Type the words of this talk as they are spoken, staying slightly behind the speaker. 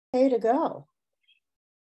Okay to go.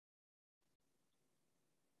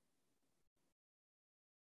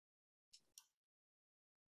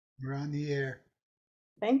 We're on the air.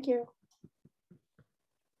 Thank you.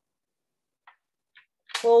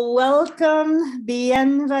 Well, welcome,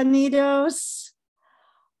 bienvenidos.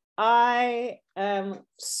 I am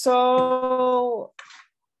so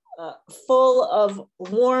full of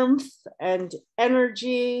warmth and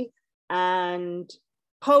energy and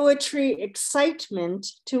poetry excitement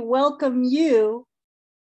to welcome you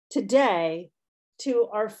today to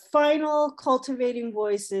our final Cultivating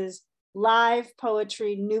Voices live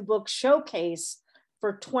poetry new book showcase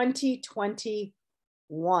for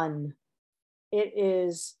 2021. It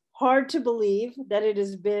is hard to believe that it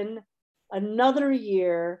has been another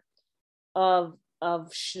year of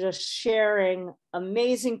just sharing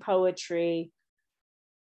amazing poetry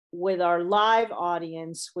with our live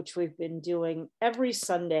audience, which we've been doing every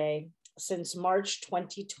Sunday since March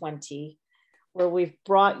 2020, where we've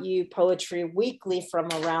brought you poetry weekly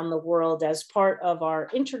from around the world as part of our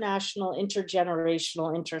international,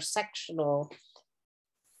 intergenerational, intersectional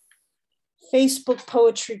Facebook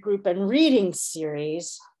poetry group and reading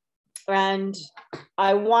series. And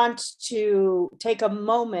I want to take a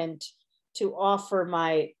moment to offer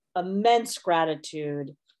my immense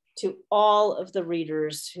gratitude to all of the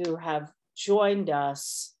readers who have joined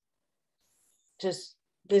us just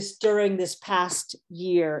during this past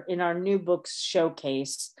year in our new books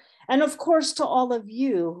showcase. And of course, to all of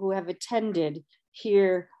you who have attended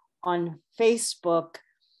here on Facebook,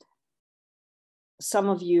 some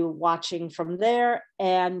of you watching from there,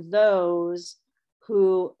 and those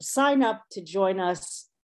who sign up to join us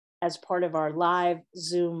as part of our live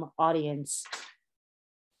Zoom audience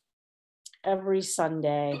every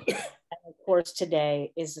Sunday. And of course,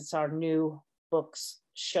 today it's our new books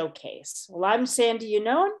showcase. Well, I'm Sandy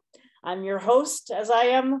Yannone. I'm your host, as I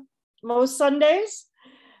am most Sundays,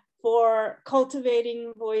 for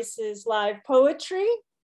Cultivating Voices live poetry.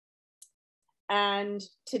 And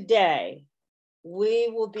today we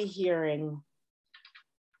will be hearing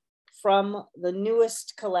from the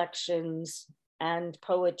newest collections and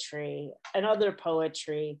poetry and other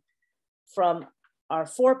poetry from our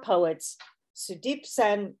four poets, Sudeep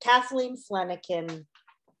Sen, Kathleen Flanagan,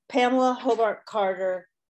 Pamela Hobart Carter,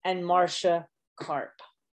 and Marcia Karp.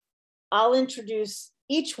 I'll introduce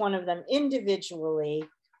each one of them individually,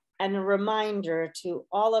 and a reminder to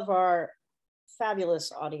all of our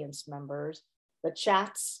fabulous audience members, the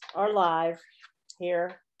chats are live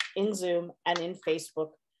here in Zoom and in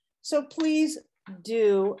Facebook. So please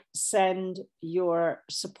do send your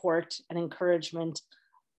support and encouragement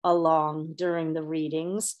along during the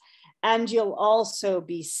readings. And you'll also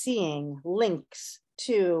be seeing links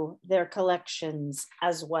to their collections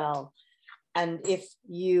as well. And if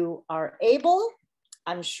you are able,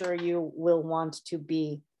 I'm sure you will want to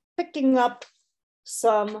be picking up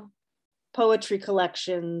some poetry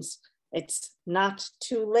collections. It's not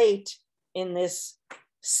too late in this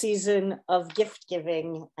season of gift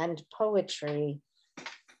giving, and poetry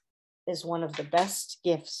is one of the best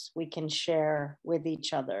gifts we can share with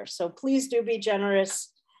each other. So please do be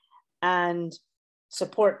generous and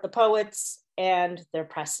support the poets and their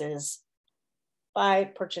presses by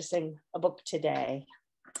purchasing a book today.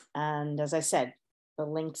 And as I said, the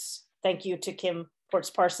links, thank you to Kim Ports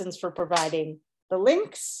Parsons for providing the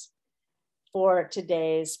links for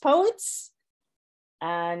today's poets.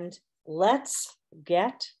 And let's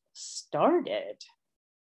get started.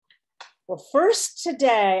 Well, first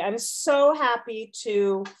today, I'm so happy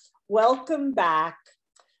to welcome back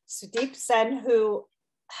Sudeep Sen, who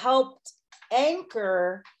helped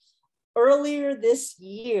anchor earlier this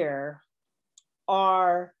year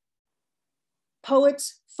our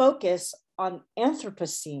Poets Focus on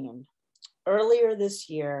Anthropocene earlier this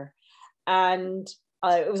year. And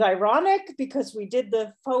it was ironic because we did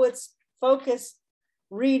the Poets Focus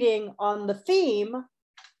reading on the theme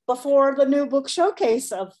before the new book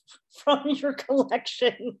showcase from your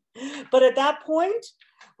collection. But at that point,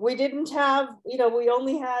 we didn't have, we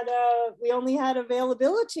only had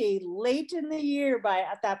availability late in the year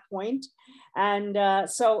at that point. And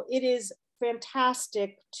so it is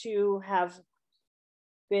fantastic to have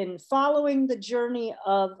been following the journey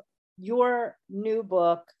of your new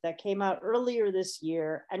book that came out earlier this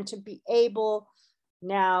year, and to be able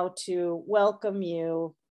now to welcome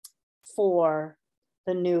you for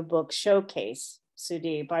the new book showcase,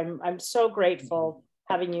 Sudeep. I'm so grateful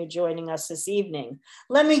having you joining us this evening.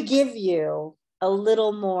 Let me give you a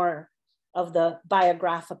little more of the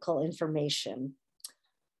biographical information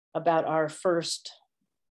about our first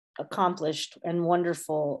accomplished and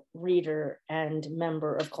wonderful reader and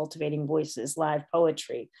member of Cultivating Voices Live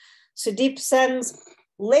Poetry. Sudeep Sen's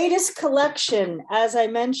latest collection, as I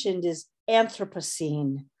mentioned, is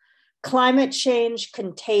Anthropocene, Climate Change,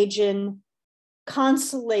 Contagion,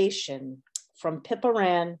 Consolation, from Pippa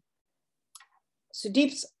Ran.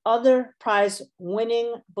 Sudeep's other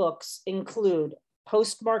prize-winning books include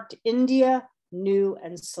Postmarked India, New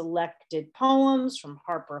and Selected Poems from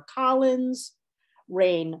HarperCollins,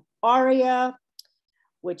 Rain Aria,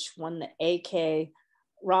 which won the A.K.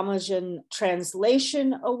 Ramanujan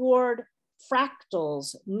Translation Award,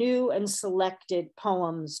 Fractals, New and Selected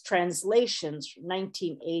Poems, Translations from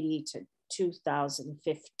 1980 to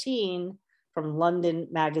 2015 from London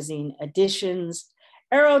Magazine Editions,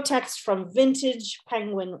 Aerotext from Vintage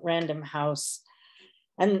Penguin Random House.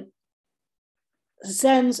 And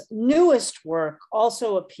Sen's newest work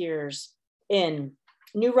also appears in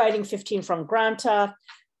New Writing 15 from Granta,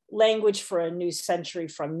 Language for a New Century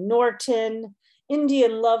from Norton,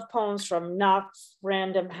 Indian Love Poems from Knox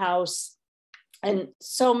Random House, and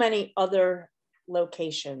so many other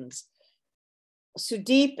locations.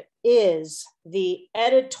 Sudeep is the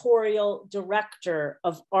editorial director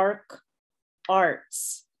of ARC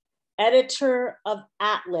Arts, editor of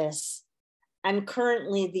Atlas, and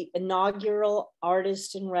currently the inaugural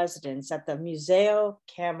artist in residence at the Museo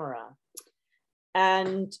Camera.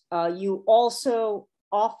 And you also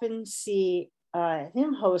often see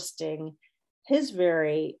him hosting his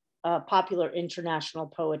very popular international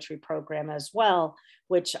poetry program as well,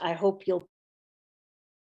 which I hope you'll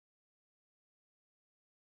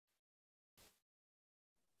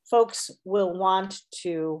folks will want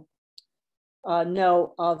to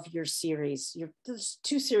know of your series. There's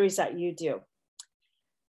two series that you do.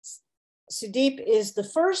 Sudeep is the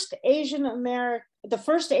first Asian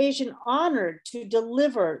honored to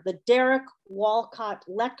deliver the Derek Walcott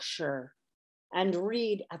Lecture and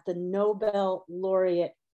read at the Nobel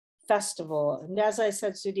Laureate Festival. And as I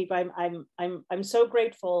said, Sudeep, I'm so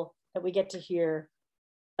grateful that we get to hear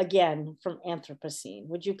again from Anthropocene.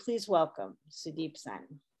 Would you please welcome Sudeep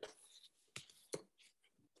Sen?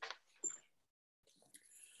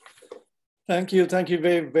 Thank you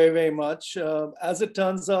very, very much. As it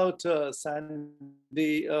turns out,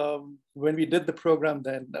 Sandy, when we did the program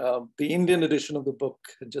then, the Indian edition of the book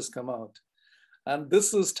had just come out. And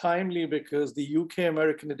this is timely because the UK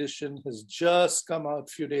American edition has just come out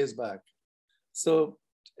a few days back. So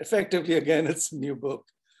effectively, again, it's a new book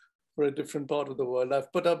for a different part of the world.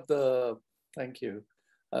 I've put up the, thank you.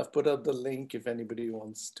 I've put up the link if anybody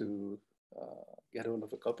wants to get hold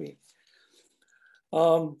of a copy.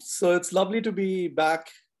 So it's lovely to be back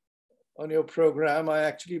on your program. I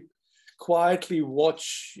actually quietly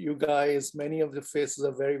watch you guys. Many of the faces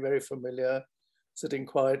are very, very familiar, sitting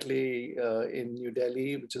quietly in New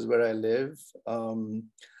Delhi, which is where I live.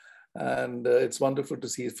 And it's wonderful to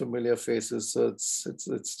see familiar faces. So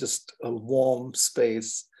it's just a warm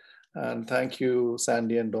space. And thank you,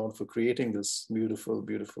 Sandy and Dawn, for creating this beautiful,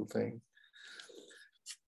 beautiful thing.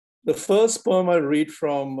 The first poem I read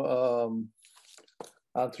from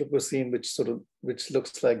Anthropocene, which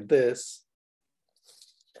looks like this.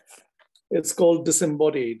 It's called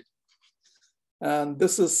Disembodied. And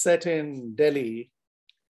this is set in Delhi,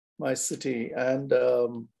 my city. And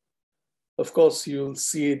of course, you'll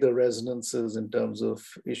see the resonances in terms of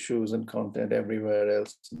issues and content everywhere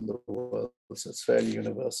else in the world. So it's fairly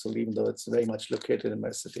universal, even though it's very much located in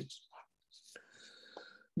my city.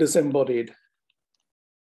 Disembodied.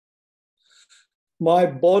 My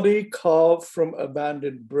body carved from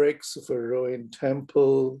abandoned bricks of a ruined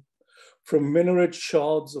temple, from minaret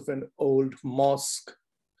shards of an old mosque,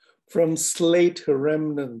 from slate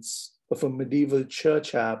remnants of a medieval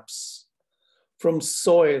church apse, from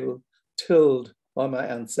soil tilled by my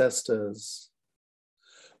ancestors.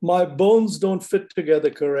 My bones don't fit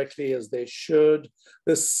together correctly as they should.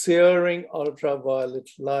 The searing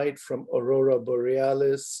ultraviolet light from aurora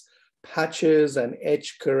borealis patches and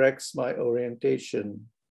etch corrects my orientation.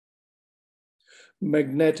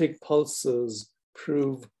 Magnetic pulses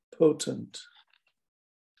prove potent.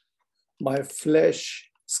 My flesh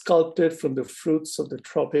sculpted from the fruits of the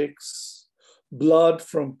tropics, blood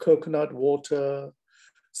from coconut water,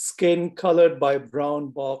 skin colored by brown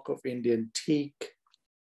bark of Indian teak.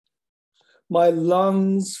 My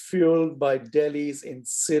lungs fueled by Delhi's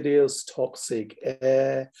insidious toxic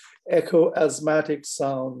air, echo asthmatic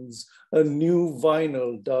sounds, a new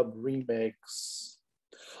vinyl dub remix.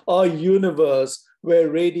 Our universe where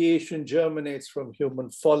radiation germinates from human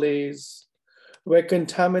follies, where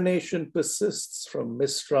contamination persists from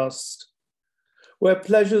mistrust, where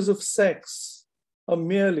pleasures of sex are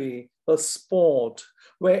merely a sport,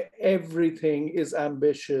 where everything is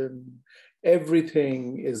ambition,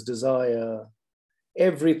 everything is desire,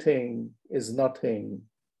 everything is nothing,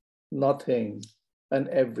 nothing and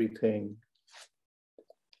everything.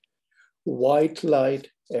 White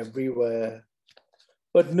light everywhere,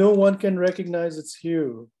 but no one can recognize its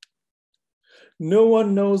hue. No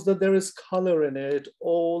one knows that there is color in it,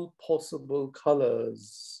 all possible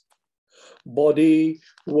colors. Body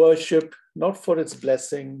worship, not for its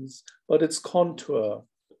blessings, but its contour.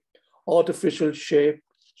 Artificial shape,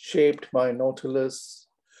 shaped by Nautilus.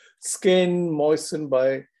 Skin moistened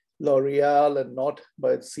by L'Oreal and not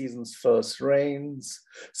by the season's first rains.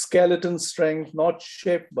 Skeleton strength, not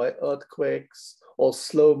shaped by earthquakes or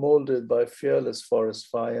slow molded by fearless forest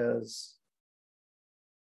fires.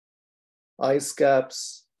 Ice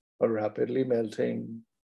caps are rapidly melting,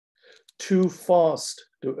 too fast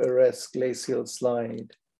to arrest glacial slide.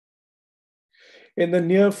 In the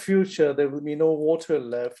near future, there will be no water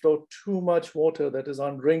left or too much water that is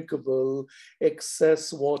undrinkable,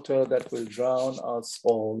 excess water that will drown us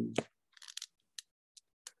all.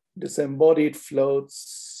 Disembodied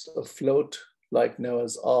floats afloat like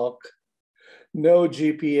Noah's Ark. No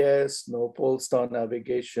GPS, no pole star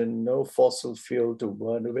navigation, no fossil fuel to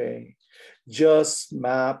burn away. Just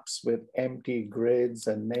maps with empty grids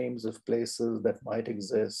and names of places that might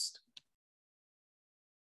exist.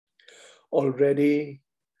 Already,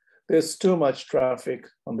 there's too much traffic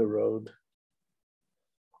on the road.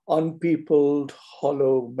 Unpeopled,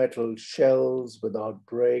 hollow metal shells without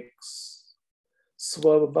brakes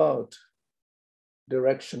swerve about,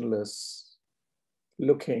 directionless,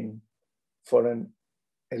 looking for an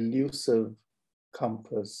elusive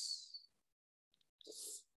compass.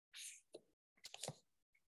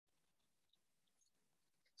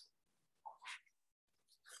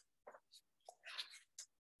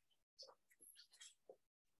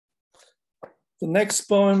 The next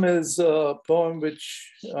poem is a poem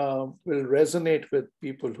which will resonate with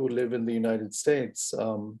people who live in the United States.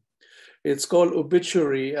 It's called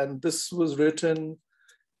Obituary, and this was written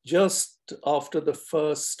just after the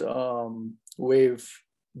first wave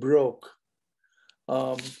broke.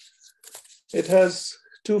 It has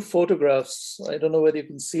two photographs. I don't know whether you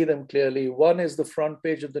can see them clearly. One is the front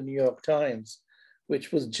page of the New York Times,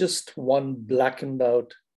 which was just one blackened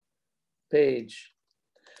out page.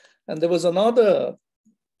 And there was another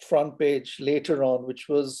front page later on, which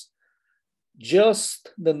was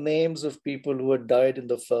just the names of people who had died in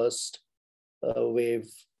the first wave.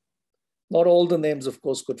 Not all the names, of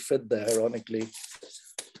course, could fit there, ironically.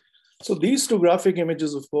 So these two graphic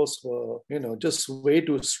images, of course, were, just way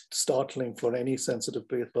too startling for any sensitive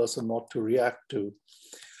person not to react to.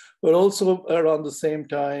 But also around the same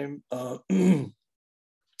time, the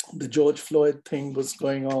George Floyd thing was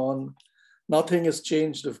going on. Nothing has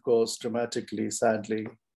changed, of course, dramatically, sadly.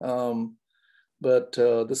 But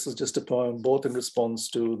this is just a poem, both in response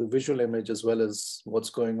to the visual image as well as what's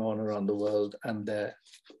going on around the world and there.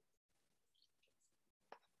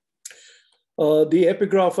 The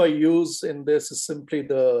epigraph I use in this is simply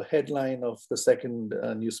the headline of the second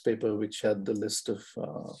newspaper, which had the list of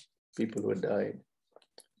people who had died.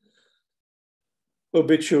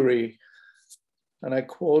 Obituary, and I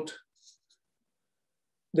quote,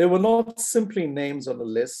 "They were not simply names on a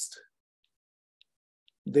list,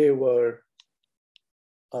 they were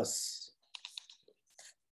us.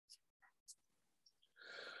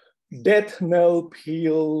 Death knell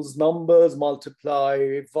peals, numbers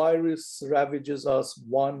multiply, virus ravages us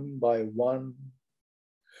one by one.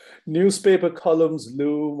 Newspaper columns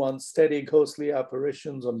loom, unsteady ghostly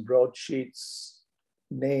apparitions on broadsheets,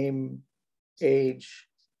 name, age,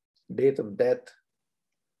 date of death.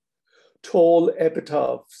 Tall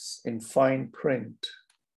epitaphs in fine print.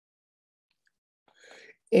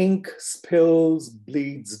 Ink spills,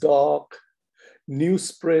 bleeds dark,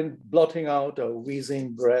 newsprint blotting out our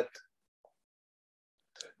wheezing breath.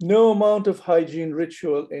 No amount of hygiene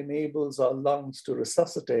ritual enables our lungs to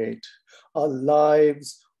resuscitate. Our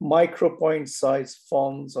lives, micropoint-sized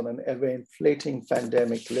fonts on an ever-inflating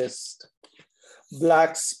pandemic list.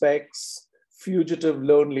 Black specks, fugitive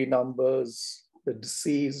lonely numbers, the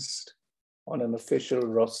deceased on an official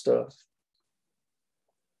roster.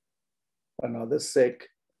 Another sick,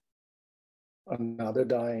 another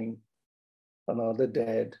dying, another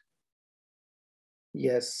dead.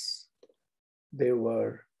 Yes, they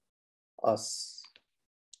were us."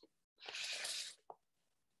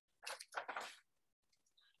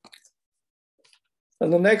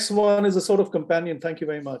 And the next one is a sort of companion. Thank you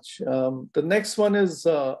very much. The next one is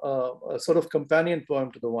a sort of companion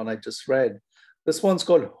poem to the one I just read. This one's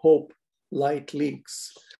called Hope, Light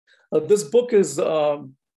Leaks. This book is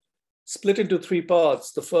split into three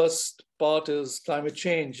parts. The first part is climate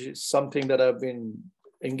change. It's something that I've been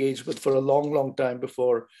engaged with for a long, long time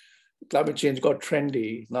before climate change got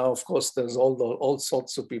trendy. Now, of course, there's all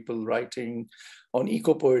sorts of people writing on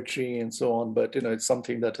eco-poetry and so on, but it's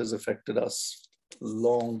something that has affected us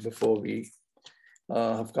long before we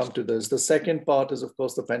have come to this. The second part is, of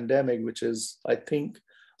course, the pandemic, which is, I think,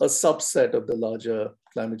 a subset of the larger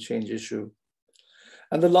climate change issue.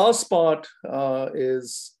 And the last part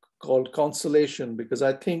is called consolation, because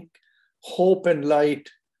I think hope and light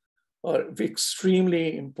are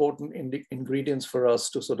extremely important ingredients for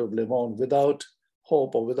us to sort of live on. Without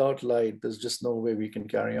hope or without light, there's just no way we can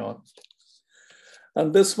carry on.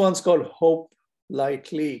 And this one's called Hope,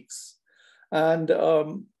 Light, Leaks. And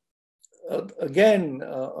again,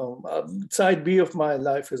 side B of my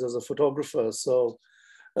life is as a photographer. So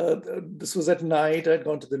this was at night. I'd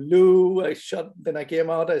gone to the loo. Then I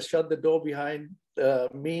came out. I shut the door behind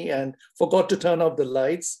me and forgot to turn off the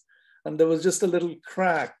lights. And there was just a little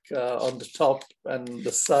crack on the top and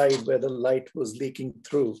the side where the light was leaking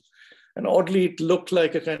through. And oddly, it looked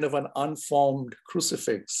like a kind of an unformed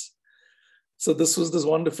crucifix. So this was this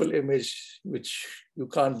wonderful image, which you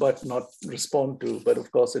can't but not respond to. But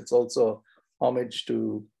of course, it's also homage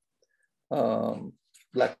to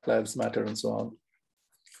Black Lives Matter and so on.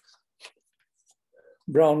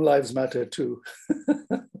 Brown lives matter too.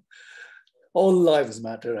 All lives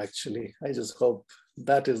matter, actually. I just hope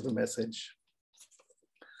that is the message.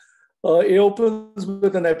 It opens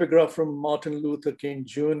with an epigraph from Martin Luther King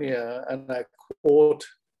Jr., and I quote,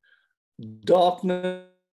 "Darkness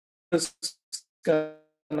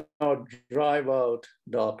cannot drive out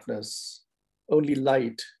darkness. Only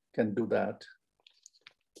light can do that.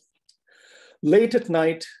 Late at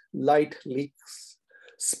night, light leaks,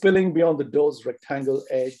 spilling beyond the door's rectangle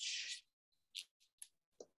edge.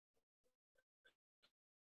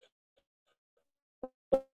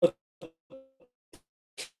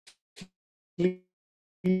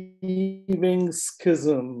 Leaving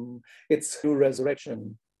schism, its new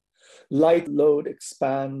resurrection. Light load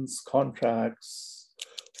expands, contracts.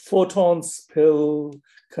 Photons spill,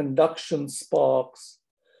 conduction sparks.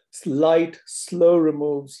 Light slow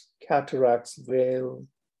removes, cataracts veil.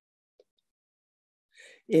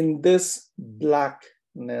 In this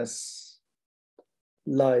blackness,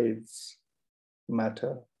 lives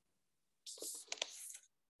matter."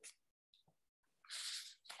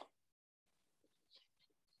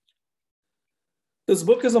 This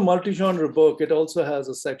book is a multi-genre book. It also has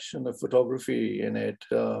a section of photography in it.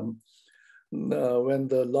 When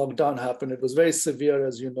the lockdown happened, it was very severe,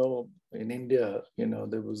 as you know, in India.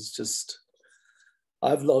 There was just,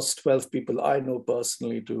 I've lost 12 people I know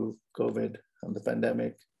personally to COVID and the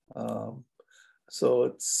pandemic. And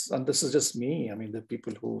this is just me. I mean, the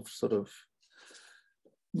people who sort of,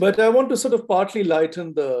 but I want to sort of partly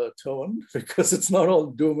lighten the tone because it's not all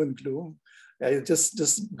doom and gloom. It's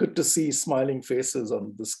just good to see smiling faces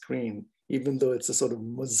on the screen, even though it's a sort of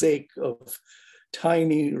mosaic of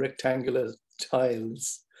tiny rectangular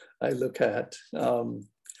tiles I look at.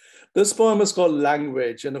 This poem is called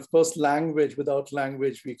Language. And of course, language, without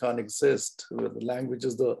language, we can't exist. Language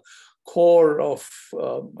is the core of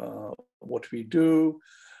what we do.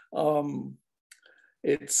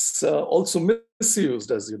 It's also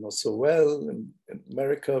misused, as you know so well. In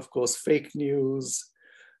America, of course, fake news,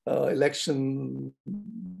 election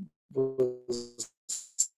was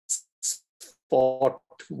fought,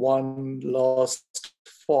 won, lost,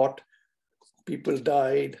 fought, people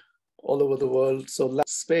died all over the world. So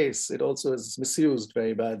space, it also is misused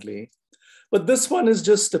very badly. But this one is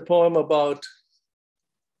just a poem about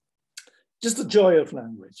just the joy of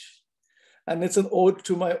language. And it's an ode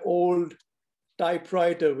to my old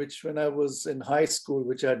typewriter, which when I was in high school,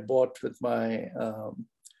 which I had bought with my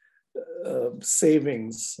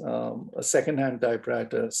savings, a secondhand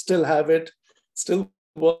typewriter. Still have it, still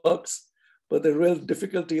works, but the real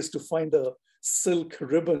difficulty is to find the silk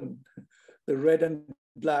ribbon, the red and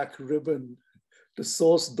black ribbon. To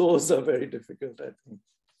source those are very difficult, I think.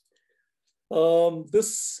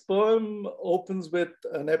 This poem opens with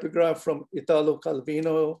an epigraph from Italo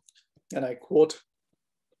Calvino, and I quote,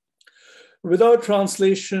 "Without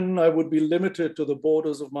translation, I would be limited to the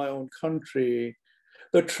borders of my own country.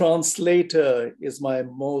 The translator is my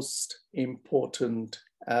most important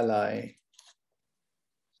ally.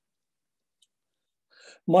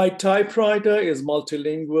 My typewriter is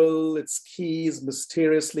multilingual, its keys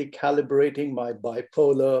mysteriously calibrating my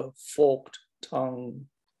bipolar forked tongue.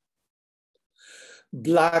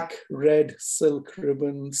 Black, red silk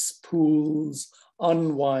ribbon spools,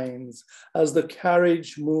 unwinds as the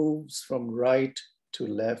carriage moves from right to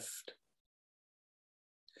left.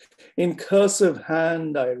 In cursive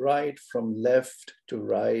hand, I write from left to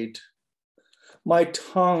right. My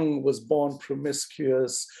tongue was born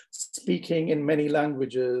promiscuous, speaking in many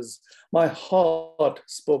languages. My heart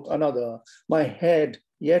spoke another, my head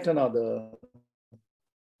yet another.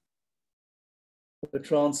 The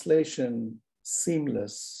translation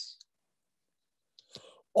seamless.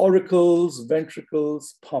 Auricles,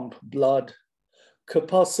 ventricles pump blood.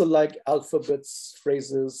 Corpuscle-like alphabets,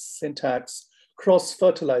 phrases, syntax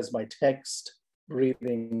cross-fertilize my text,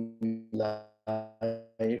 breathing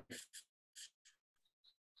life.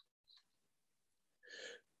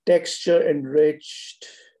 Texture enriched,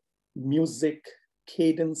 music,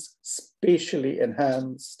 cadence spatially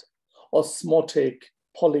enhanced, osmotic,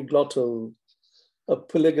 polyglottal, a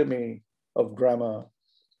polygamy of grammar.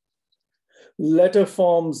 Letter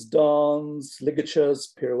forms dance,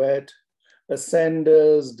 ligatures pirouette,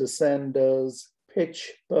 ascenders, descenders,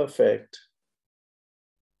 pitch perfect.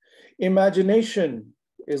 Imagination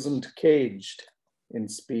isn't caged in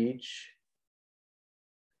speech.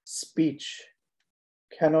 Speech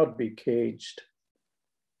cannot be caged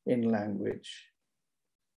in language.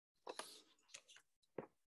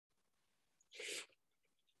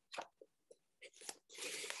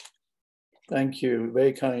 Thank you,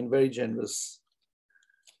 very kind, very generous.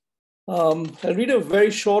 I'll read a very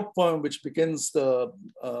short poem which begins the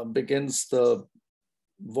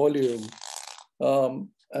volume,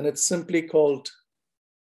 and it's simply called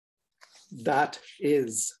That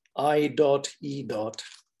Is, I.E.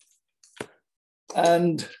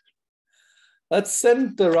 And I'd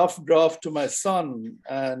sent the rough draft to my son,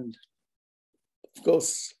 and of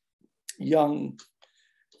course, young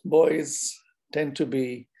boys tend to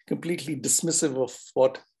be completely dismissive of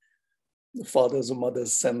what the fathers or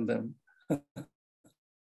mothers send them.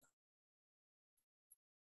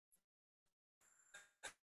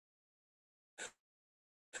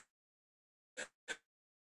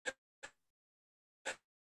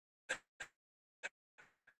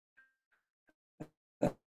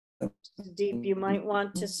 Deep, you might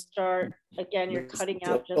want to start again. You're cutting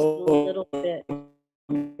out just a little bit.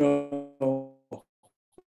 No,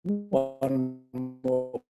 one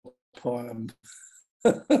more poem.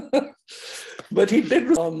 But he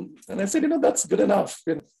did, and I said, that's good enough.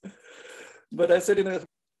 But I said,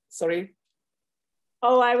 sorry.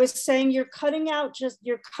 Oh, I was saying you're cutting out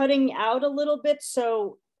a little bit,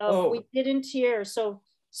 so we didn't hear. So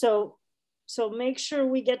make sure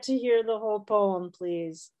we get to hear the whole poem,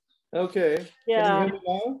 please. Okay. Yeah. Can you hear me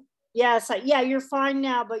now? Yes. Yeah, you're fine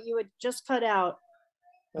now, but you had just cut out.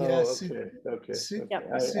 Oh, yes. Okay. Yep.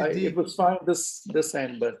 It was fine this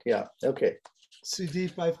end, but yeah. Okay.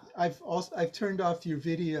 Sudeep, I've turned off your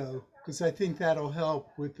video because I think that'll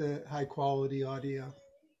help with the high quality audio.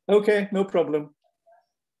 Okay, no problem.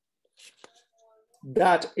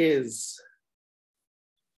 That is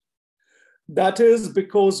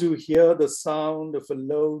because you hear the sound of a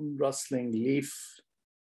lone rustling leaf.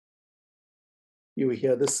 You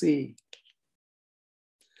hear the sea.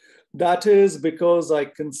 That is because I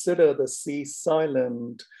consider the sea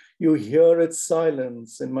silent. You hear its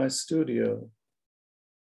silence in my studio.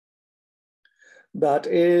 That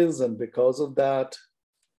is, and because of that,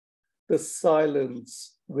 the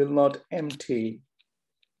silence will not empty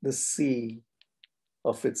the sea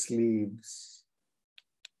of its leaves.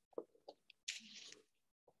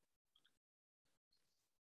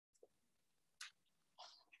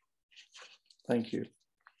 Thank you.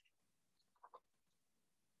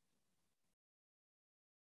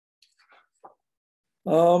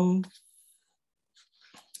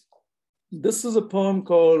 This is a poem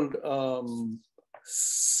called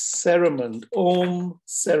Ceremony, Om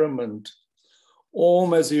Ceremony.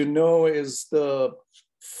 Om, as you know, is the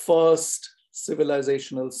first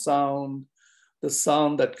civilizational sound, the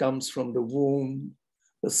sound that comes from the womb,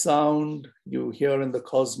 the sound you hear in the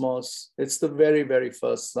cosmos. It's the very, very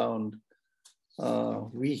first sound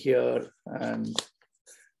we hear, and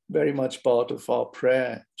very much part of our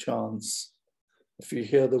prayer chants. If you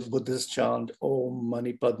hear the Buddhist chant, Om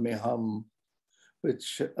Mani Padme Hum,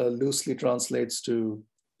 which loosely translates to,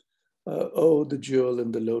 oh, the jewel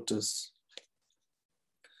in the lotus.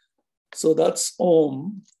 So that's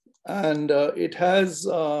Om, and it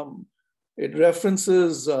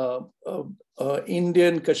references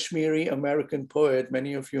Indian Kashmiri American poet,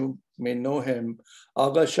 many of you may know him,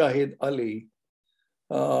 Agha Shahid Ali,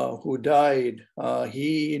 who died.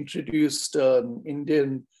 He introduced an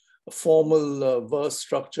Indian formal verse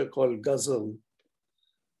structure called ghazal,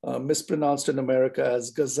 mispronounced in America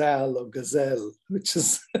as ghazal or gazelle, which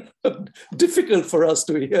is difficult for us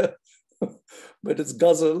to hear, but it's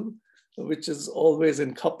ghazal. which is always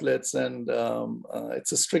in couplets, and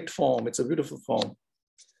it's a strict form. It's a beautiful form.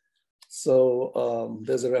 So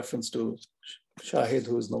there's a reference to Shahid,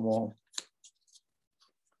 who is no more.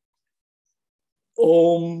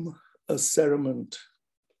 Om, a ceremony.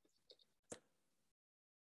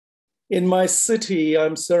 In my city,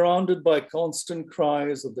 I'm surrounded by constant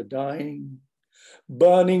cries of the dying,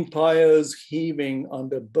 burning pyres heaving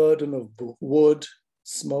under burden of wood,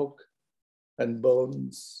 smoke, and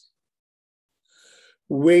bones.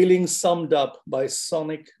 Wailing summed up by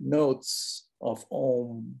sonic notes of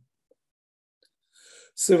Om.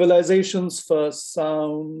 Civilization's first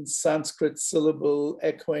sound, Sanskrit syllable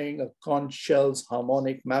echoing a conch shell's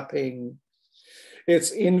harmonic mapping,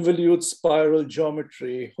 its involute spiral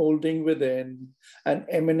geometry holding within and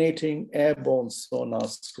emanating airborne sonar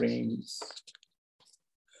screams.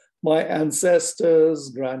 My ancestors,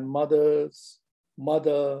 grandmothers,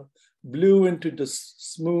 mother, blew into the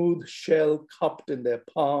smooth shell cupped in their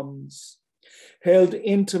palms, held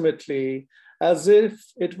intimately as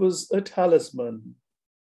if it was a talisman,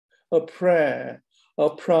 a prayer, a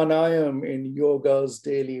pranayam in yoga's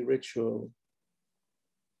daily ritual.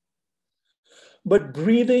 But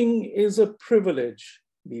breathing is a privilege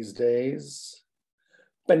these days.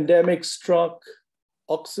 Pandemic struck,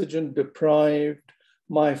 oxygen deprived,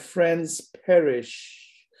 my friends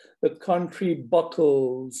perish, the country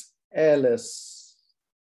buckles airless.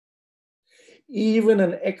 Even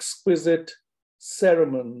an exquisite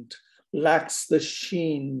cerement lacks the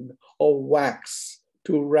sheen or wax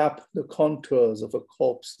to wrap the contours of a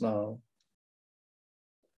corpse now.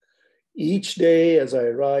 Each day as I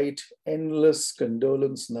write endless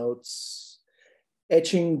condolence notes,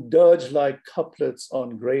 etching dirge-like couplets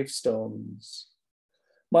on gravestones,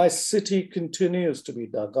 my city continues to be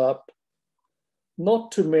dug up,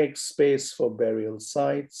 not to make space for burial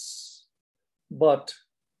sites, but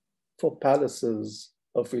for palaces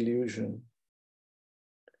of illusion,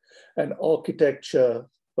 an architecture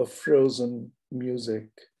of frozen music,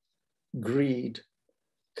 greed,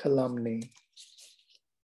 calumny.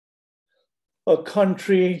 A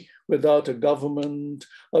country without a government,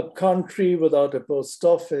 a country without a post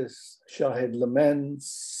office, Shahid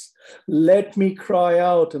laments. Let me cry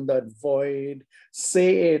out in that void,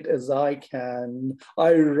 say it as I can.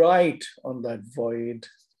 I write on that void.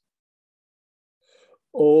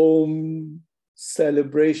 Om,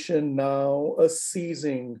 celebration now, a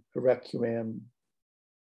ceasing requiem.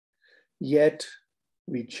 Yet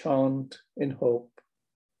we chant in hope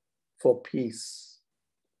for peace.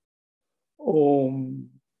 Om,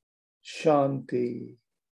 Shanti,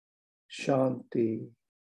 Shanti,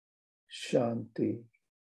 Shanti.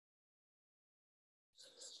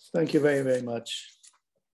 Thank you very, very much.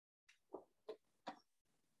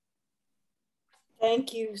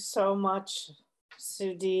 Thank you so much,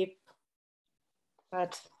 Sudeep.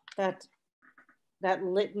 That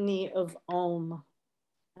litany of Om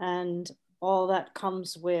and all that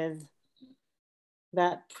comes with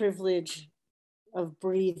that privilege of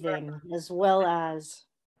breathing, as well as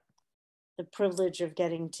the privilege of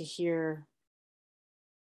getting to hear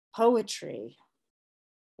poetry,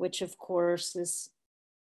 which of course is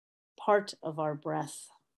part of our breath,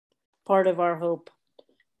 part of our hope,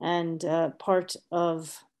 and part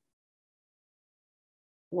of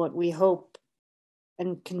what we hope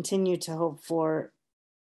and continue to hope for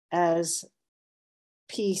as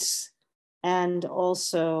peace and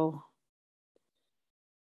also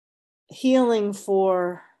healing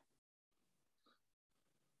for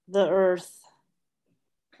the earth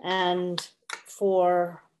and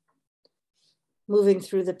for moving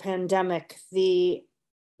through the pandemic. The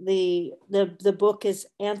book is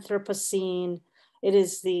Anthropocene. It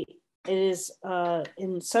is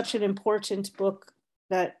in such an important book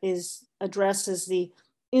that addresses the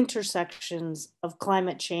intersections of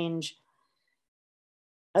climate change,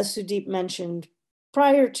 as Sudeep mentioned,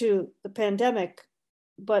 prior to the pandemic,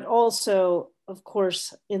 but also, of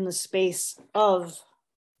course, in the space of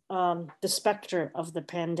the specter of the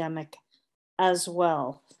pandemic as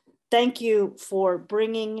well. Thank you for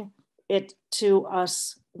bringing it to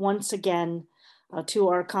us once again, to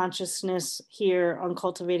our consciousness here on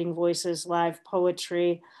Cultivating Voices Live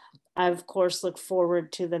Poetry. I, of course, look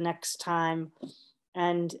forward to the next time,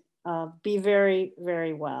 and be very,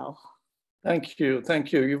 very well. Thank you.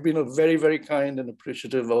 Thank you. You've been a very, very kind and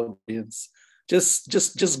appreciative audience.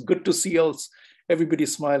 Just good to see everybody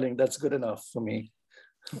smiling. That's good enough for me.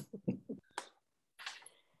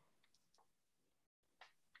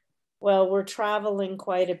 Well, we're traveling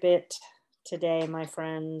quite a bit today, my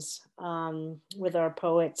friends, with our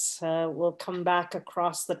poets. We'll come back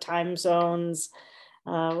across the time zones,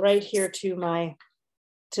 right here to my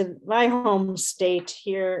to my home state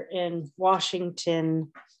here in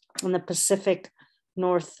Washington in the Pacific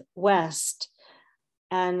Northwest.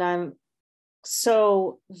 And I'm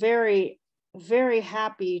so very, very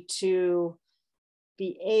happy to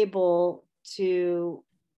be able to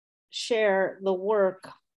share the work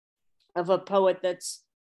of a poet that's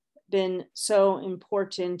been so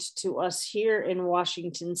important to us here in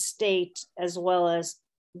Washington State, as well as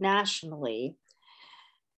nationally.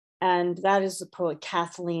 And that is the poet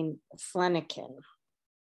Kathleen Flanagan.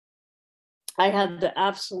 I had the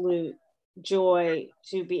absolute joy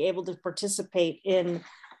to be able to participate in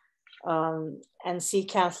and see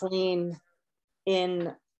Kathleen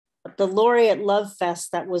in the Laureate Love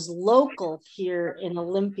Fest that was local here in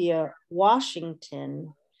Olympia,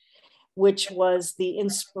 Washington, which was the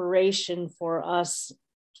inspiration for us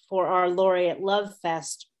for our Laureate Love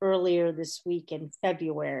Fest earlier this week in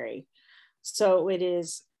February. So it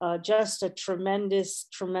is just a tremendous,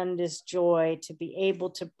 tremendous joy to be able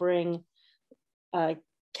to bring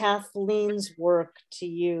Kathleen's work to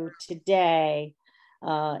you today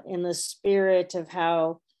in the spirit of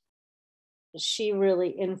how she really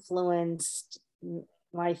influenced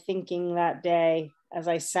my thinking that day as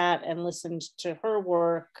I sat and listened to her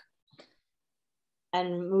work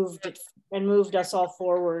and moved us all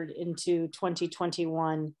forward into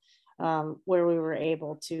 2021, where we were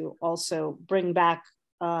able to also bring back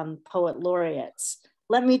poet laureates.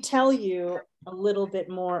 Let me tell you a little bit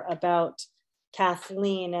more about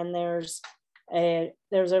Kathleen, and there's a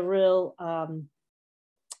real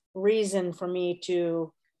reason for me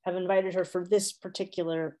to have invited her for this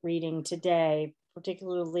particular reading today,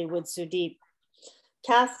 particularly with Sudeep.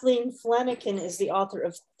 Kathleen Flanagan is the author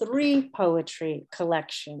of 3 poetry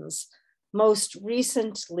collections, most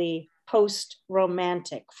recently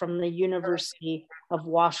Post-Romantic from the University of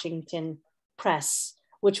Washington Press,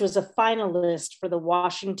 which was a finalist for the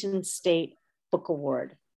Washington State Book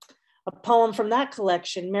Award. A poem from that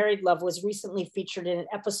collection, Married Love, was recently featured in an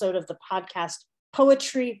episode of the podcast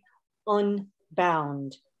Poetry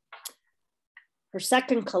Unbound. Her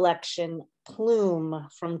second collection, Plume,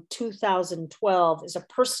 from 2012, is a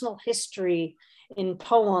personal history in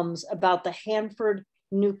poems about the Hanford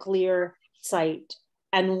nuclear site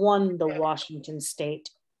and won the Washington State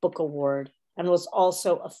Book Award and was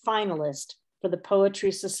also a finalist for the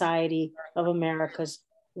Poetry Society of America's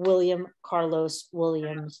William Carlos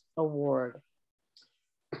Williams Award.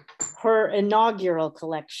 Her inaugural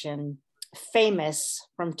collection, Famous,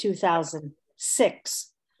 from 2006,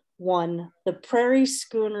 won the Prairie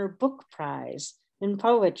Schooner Book Prize in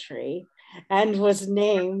Poetry and was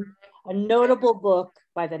named a notable book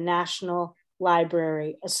by the National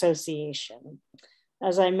Library Association.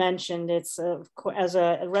 As I mentioned, it's as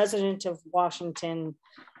a resident of Washington,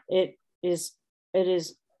 it is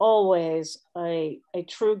always a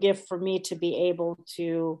true gift for me to be able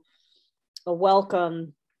to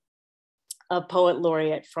welcome a poet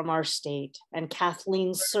laureate from our state, and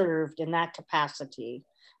Kathleen served in that capacity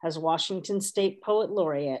as Washington State Poet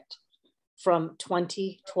Laureate from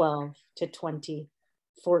 2012 to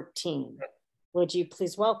 2014. Would you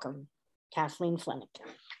please welcome Kathleen Flanagan?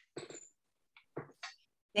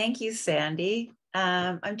 Thank you, Sandy.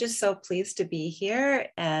 I'm just so pleased to be here,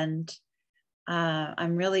 and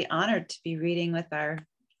I'm really honored to be reading with our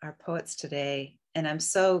poets today. And I'm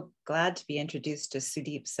so glad to be introduced to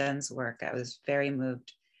Sudeep Sen's work. I was very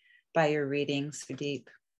moved by your reading, Sudeep.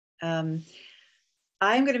 I'm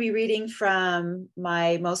going to be reading from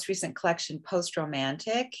my most recent collection,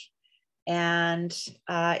 Post-Romantic. And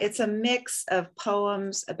it's a mix of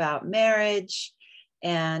poems about marriage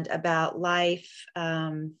and about life,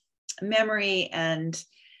 memory, and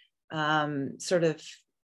sort of,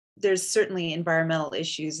 there's certainly environmental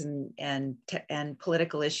issues and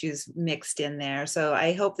political issues mixed in there. So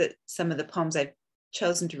I hope that some of the poems I've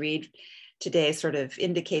chosen to read today sort of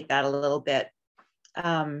indicate that a little bit.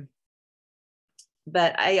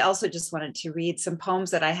 But I also just wanted to read some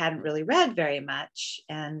poems that I hadn't really read very much.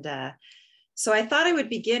 And so I thought I would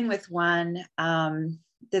begin with one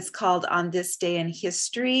that's called On This Day in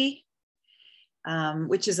History,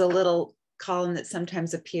 which is a little column that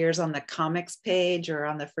sometimes appears on the comics page or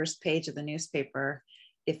on the first page of the newspaper,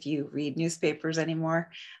 if you read newspapers anymore.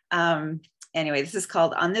 Anyway, this is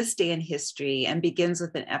called On This Day in History and begins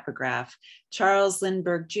with an epigraph. Charles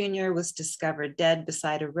Lindbergh Jr. was discovered dead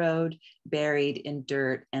beside a road, buried in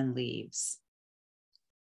dirt and leaves.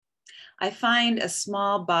 I find a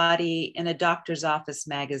small body in a doctor's office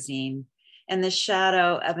magazine and the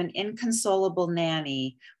shadow of an inconsolable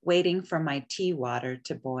nanny waiting for my tea water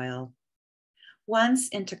to boil. Once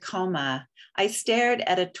in Tacoma, I stared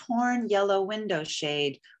at a torn yellow window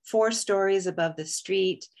shade 4 stories above the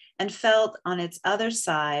street and felt on its other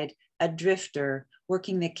side a drifter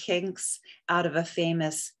working the kinks out of a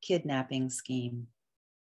famous kidnapping scheme.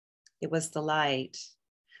 It was the light,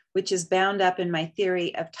 which is bound up in my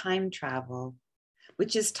theory of time travel,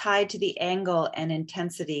 which is tied to the angle and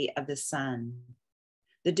intensity of the sun.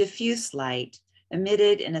 The diffuse light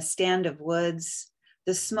emitted in a stand of woods,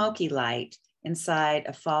 the smoky light inside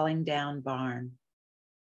a falling down barn.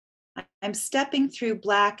 I'm stepping through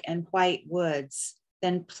black and white woods,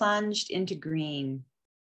 then plunged into green.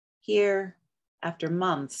 Here, after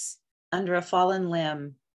months, under a fallen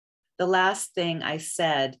limb, the last thing I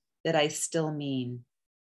said that I still mean.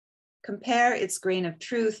 Compare its grain of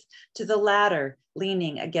truth to the ladder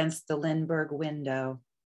leaning against the Lindbergh window.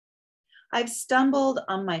 I've stumbled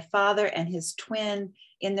on my father and his twin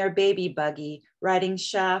in their baby buggy, riding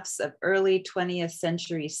shafts of early 20th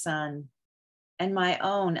century sun, and my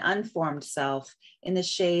own unformed self in the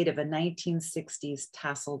shade of a 1960s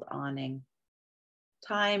tasseled awning.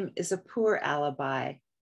 Time is a poor alibi,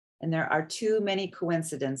 and there are too many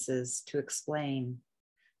coincidences to explain.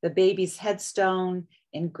 The baby's headstone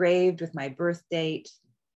engraved with my birth date,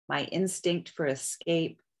 my instinct for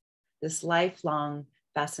escape, this lifelong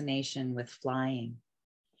fascination with flying.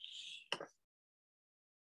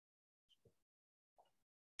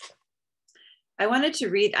 I wanted to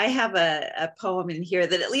read, I have a poem in here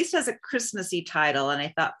that at least has a Christmassy title, and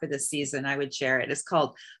I thought for this season I would share it. It's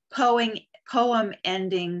called Poem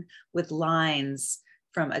Ending with Lines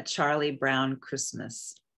from a Charlie Brown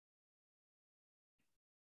Christmas.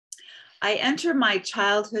 I enter my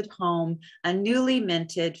childhood home, a newly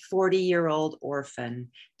minted 40-year-old orphan,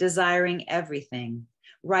 desiring everything,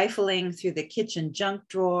 rifling through the kitchen junk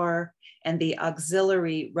drawer and the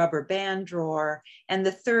auxiliary rubber band drawer and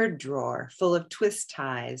the third drawer full of twist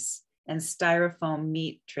ties and styrofoam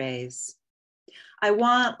meat trays. I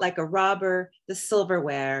want, like a robber, the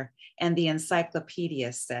silverware and the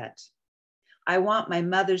encyclopedia set. I want my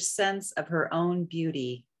mother's sense of her own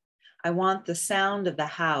beauty. I want the sound of the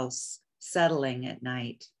house settling at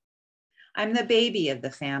night. I'm the baby of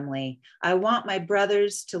the family. I want my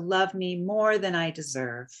brothers to love me more than I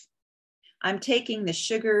deserve. I'm taking the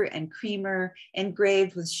sugar and creamer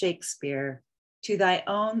engraved with Shakespeare. To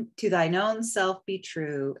thine own self be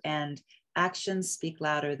true, and actions speak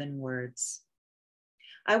louder than words.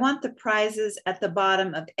 I want the prizes at the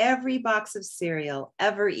bottom of every box of cereal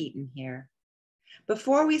ever eaten here.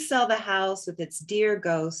 Before we sell the house with its dear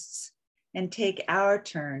ghosts and take our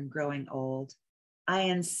turn growing old, I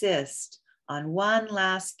insist on one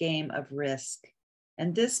last game of Risk,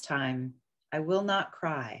 and this time I will not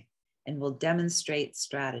cry and will demonstrate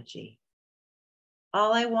strategy.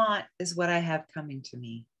 All I want is what I have coming to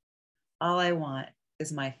me. All I want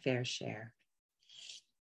is my fair share.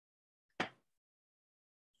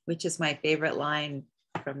 Which is my favorite line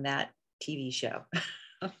from that TV show.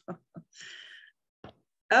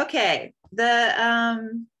 Okay,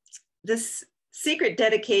 this secret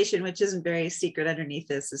dedication, which isn't very secret underneath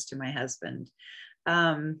this, is to my husband.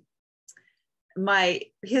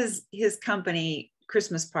 His company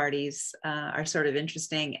Christmas parties are sort of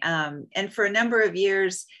interesting. And for a number of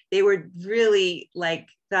years, they were really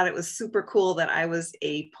thought it was super cool that I was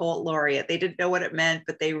a poet laureate. They didn't know what it meant,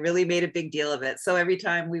 but they really made a big deal of it. So every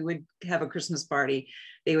time we would have a Christmas party,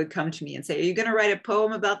 they would come to me and say, "Are you going to write a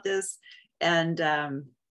poem about this?" And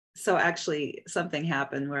so actually something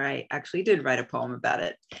happened where I actually did write a poem about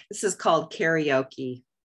it. This is called Karaoke.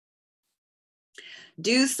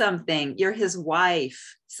 Do something, you're his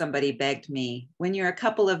wife, somebody begged me when you're a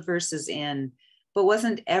couple of verses in, but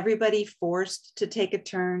wasn't everybody forced to take a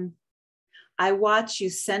turn? I watch you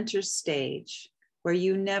center stage where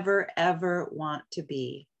you never ever want to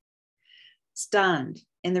be. Stunned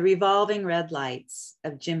in the revolving red lights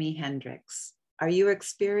of Jimi Hendrix. Are you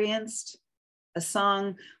experienced? A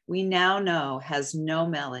song we now know has no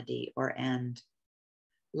melody or end.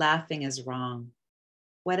 Laughing is wrong.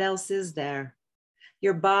 What else is there?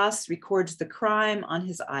 Your boss records the crime on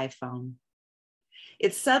his iPhone.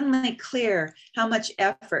 It's suddenly clear how much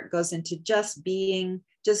effort goes into just being,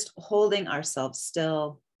 just holding ourselves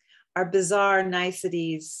still, our bizarre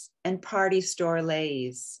niceties and party store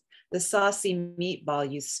lays, the saucy meatball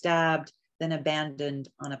you stabbed, then abandoned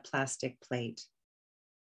on a plastic plate.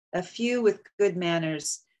 A few with good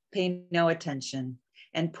manners pay no attention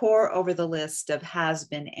and pore over the list of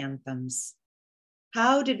has-been anthems.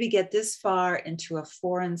 How did we get this far into a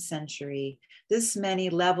foreign century, this many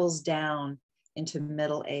levels down into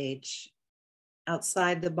middle age?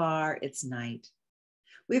 Outside the bar, it's night.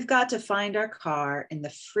 We've got to find our car in the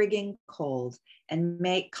frigging cold and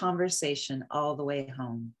make conversation all the way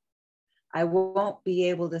home. I won't be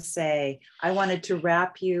able to say, I wanted to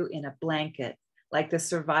wrap you in a blanket like the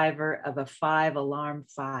survivor of a 5-alarm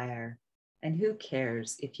fire. And who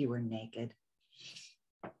cares if you were naked?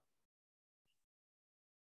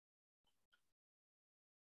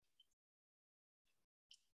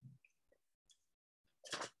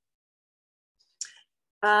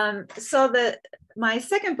 My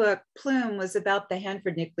second book, Plume, was about the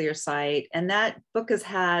Hanford nuclear site, and that book has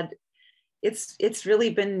had, it's really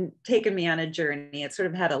been taken me on a journey. It's sort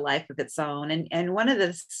of had a life of its own, and one of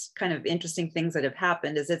the kind of interesting things that have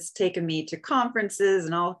happened is it's taken me to conferences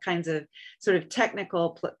and all kinds of sort of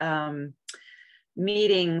technical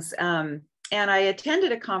meetings. And I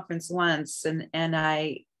attended a conference once, and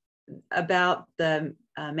about the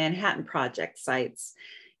Manhattan Project sites.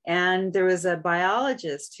 And there was a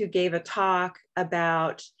biologist who gave a talk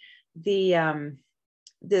about the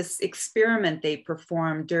this experiment they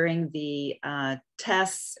performed during the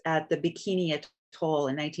tests at the Bikini Atoll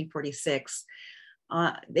in 1946.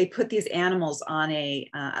 They put these animals on a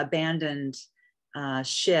abandoned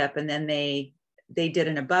ship, and then they did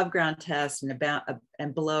an above ground test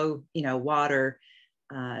and below water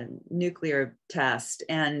nuclear test.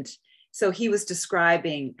 And so he was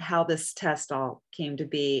describing how this test all came to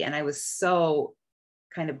be. And I was so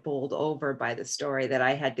kind of bowled over by the story that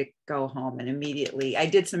I had to go home and immediately, I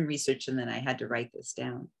did some research and then I had to write this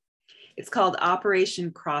down. It's called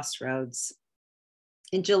Operation Crossroads.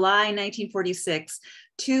 In July 1946,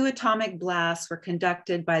 2 atomic blasts were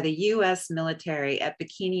conducted by the US military at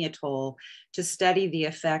Bikini Atoll to study the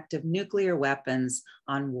effect of nuclear weapons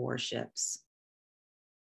on warships.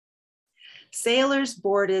 Sailors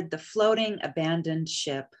boarded the floating abandoned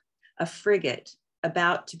ship, a frigate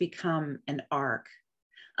about to become an ark,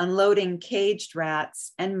 unloading caged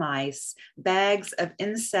rats and mice, bags of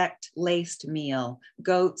insect-laced meal,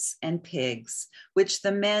 goats and pigs, which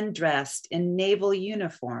the men dressed in naval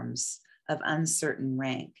uniforms of uncertain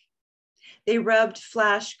rank. They rubbed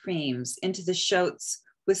flash creams into the shote's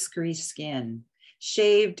whiskery skin,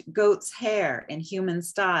 shaved goat's hair in human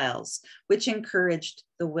styles, which encouraged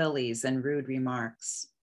the willies and rude remarks.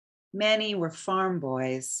 Many were farm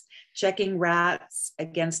boys, checking rats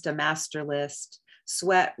against a master list,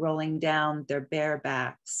 sweat rolling down their bare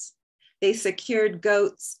backs. They secured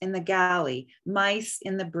goats in the galley, mice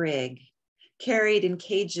in the brig, carried in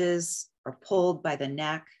cages or pulled by the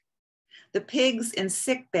neck. The pigs in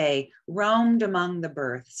sick bay roamed among the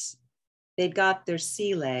berths. They'd got their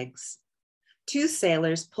sea legs. 2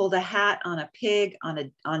 sailors pulled a hat on a pig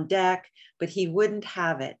on deck, but he wouldn't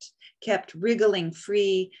have it, kept wriggling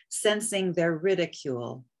free, sensing their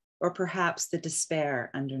ridicule, or perhaps the despair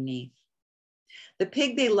underneath. The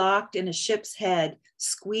pig they locked in a ship's head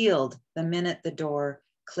squealed the minute the door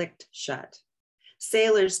clicked shut.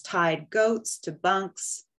 Sailors tied goats to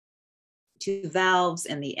bunks, to valves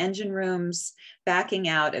in the engine rooms, backing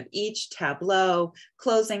out of each tableau,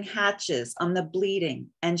 closing hatches on the bleeding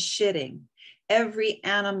and shitting, every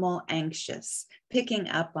animal anxious, picking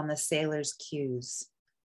up on the sailors' cues.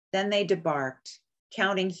 Then they debarked,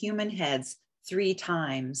 counting human heads 3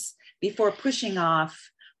 times before pushing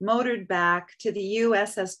off, motored back to the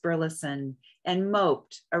USS Burleson and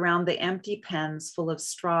moped around the empty pens full of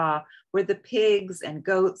straw where the pigs and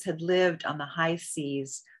goats had lived on the high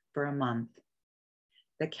seas for a month.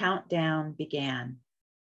 The countdown began.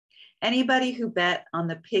 Anybody who bet on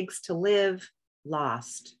the pigs to live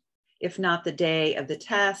lost, if not the day of the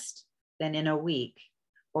test, then in a week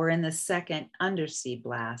or in the second undersea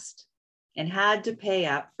blast, and had to pay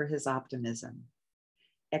up for his optimism,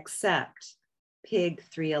 except Pig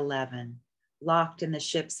 311, locked in the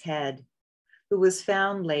ship's head, who was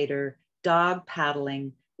found later dog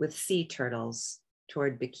paddling with sea turtles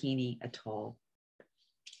toward Bikini Atoll.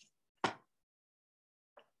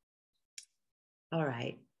 All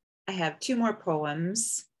right, I have 2 more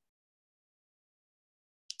poems.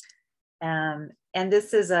 And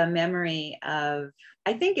this is a memory of,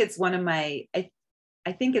 I think it's one of my,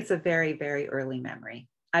 I think it's a very, very early memory.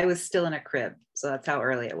 I was still in a crib, so that's how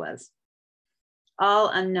early it was. All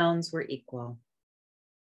unknowns were equal.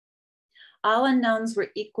 All unknowns were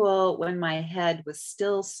equal when my head was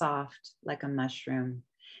still soft like a mushroom,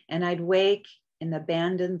 and I'd wake in the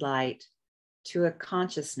abandoned light to a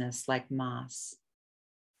consciousness like moss.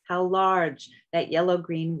 How large that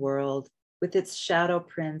yellow-green world with its shadow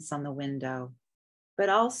prints on the window, but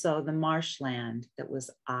also the marshland that was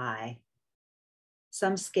I.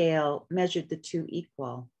 Some scale measured the 2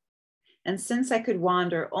 equal. And since I could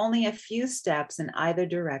wander only a few steps in either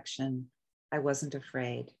direction, I wasn't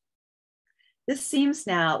afraid. This seems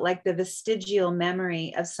now like the vestigial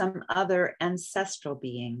memory of some other ancestral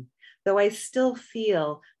being, though I still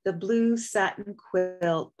feel the blue satin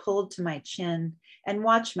quilt pulled to my chin and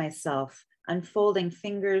watch myself unfolding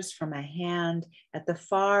fingers from a hand at the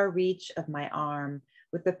far reach of my arm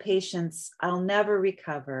with the patience I'll never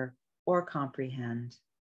recover or comprehend.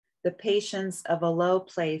 The patience of a low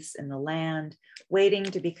place in the land waiting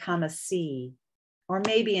to become a sea, or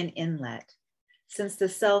maybe an inlet, since the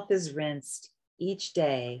self is rinsed each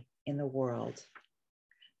day in the world.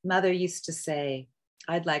 Mother used to say,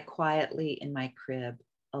 I'd lie quietly in my crib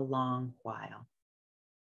a long while.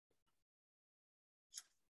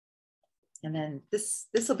 And then this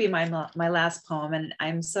will be my last poem, and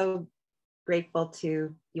I'm so grateful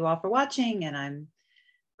to you all for watching, and I'm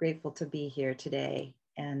grateful to be here today.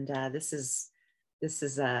 And this is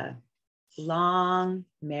a long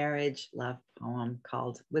marriage love poem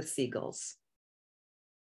called With Seagulls.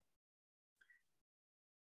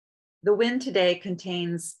 The wind today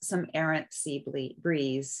contains some errant sea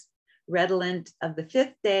breeze, redolent of the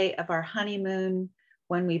 5th day of our honeymoon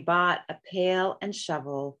when we bought a pail and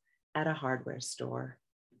shovel at a hardware store.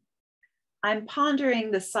 I'm pondering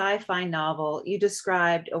the sci-fi novel you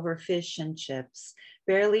described over fish and chips,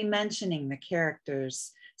 barely mentioning the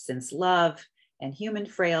characters, since love and human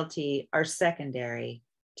frailty are secondary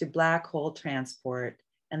to black hole transport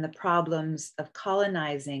and the problems of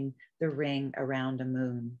colonizing the ring around a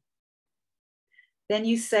moon. Then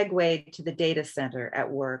you segued to the data center at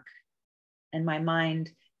work, and my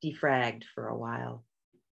mind defragged for a while.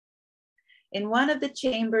 In one of the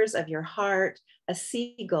chambers of your heart, a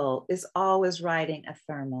seagull is always riding a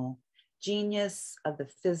thermal, genius of the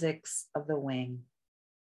physics of the wing.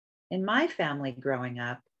 In my family growing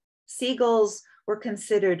up, seagulls were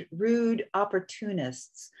considered rude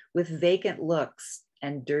opportunists with vacant looks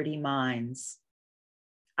and dirty minds.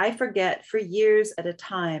 I forget for years at a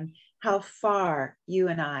time how far you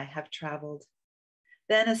and I have traveled.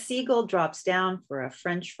 Then a seagull drops down for a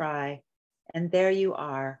French fry, and there you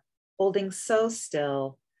are, holding so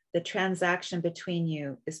still, the transaction between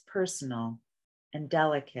you is personal and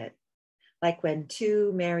delicate, like when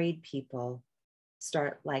two married people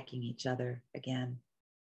start liking each other again.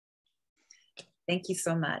 Thank you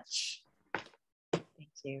so much. Thank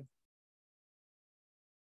you.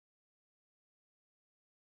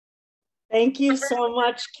 Thank you so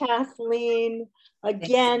much, Kathleen.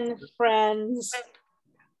 Again, friends,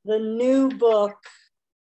 the new book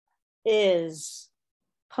is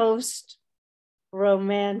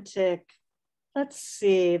Post-Romantic. Let's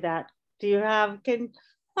see that. Do you have,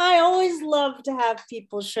 I always love to have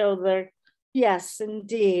people show their, yes,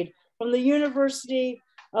 indeed. From the University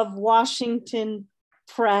of Washington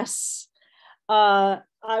Press. I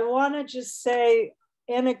want to just say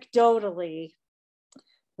anecdotally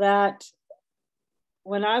that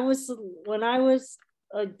when I was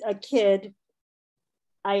a kid,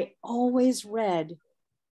 I always read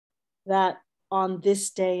that on this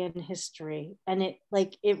day in history, and it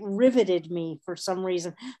riveted me for some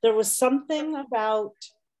reason. There was something about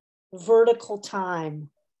vertical time,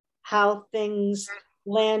 how things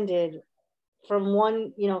landed from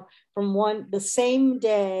the same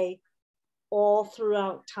day all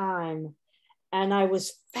throughout time. And I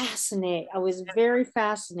was fascinated. I was very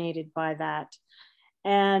fascinated by that.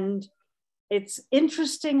 And it's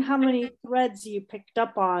interesting how many threads you picked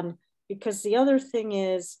up on, because the other thing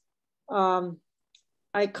is, I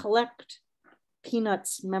collect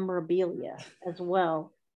Peanuts memorabilia as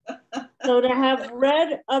well. So to have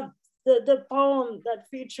read the poem that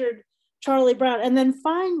featured Charlie Brown, and then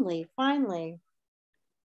finally,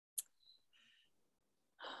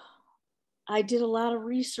 I did a lot of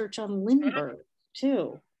research on Lindbergh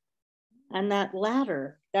too. And that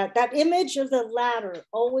ladder, that image of the ladder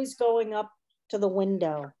always going up to the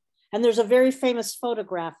window. And there's a very famous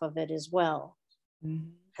photograph of it as well.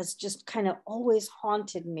 Has just kind of always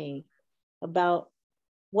haunted me about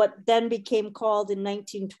what then became called in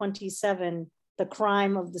 1927, the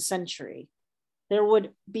crime of the century. There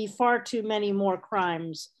would be far too many more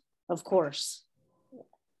crimes, of course.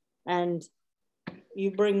 And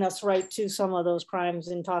you bring us right to some of those crimes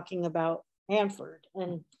in talking about Hanford.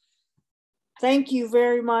 And thank you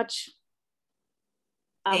very much.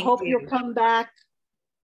 I hope you'll come back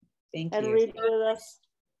and read with us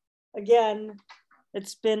again.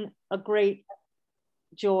 It's been a great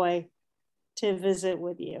joy to visit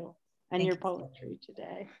with you and your poetry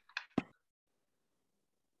today.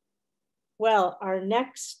 Well, our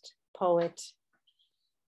next poet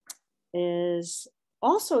is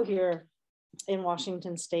also here in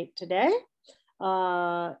Washington State today.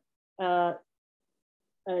 A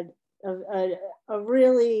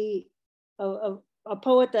really a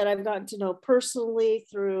poet that I've gotten to know personally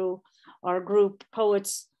through our group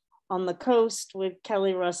Poets on the Coast with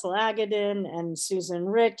Kelly Russell Agadan and Susan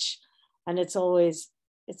Rich. And it's always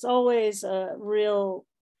a real,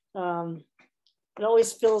 it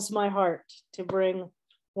always fills my heart to bring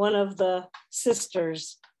one of the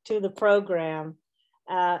sisters to the program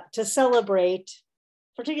to celebrate,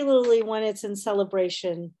 particularly when it's in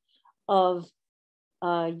celebration of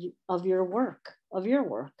your work.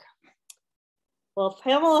 Well,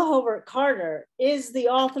 Pamela Hobart Carter is the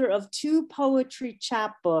author of 2 poetry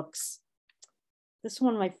chapbooks. This is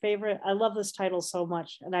one of my favorite. I love this title so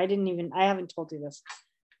much, and I haven't told you this.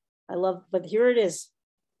 But here it is.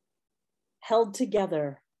 Held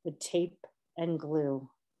Together with Tape and Glue.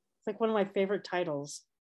 It's like one of my favorite titles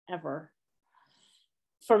ever.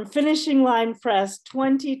 From Finishing Line Press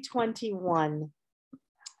 2021,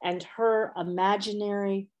 and Her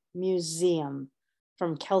Imaginary Museum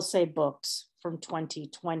from Kelsey Books from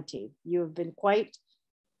 2020. You have been quite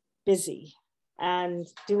busy and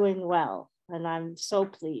doing well, and I'm so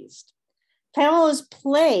pleased. Pamela's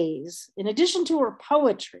plays, in addition to her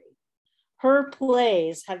poetry, her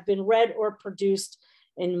plays have been read or produced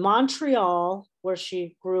in Montreal, where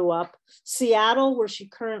she grew up, Seattle, where she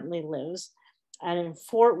currently lives, and in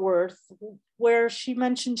Fort Worth, where she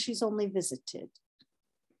mentioned she's only visited.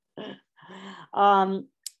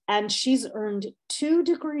 And she's earned 2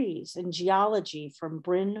 degrees in geology from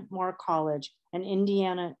Bryn Mawr College and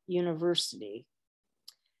Indiana University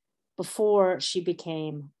before she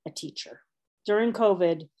became a teacher. During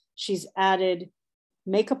COVID, she's added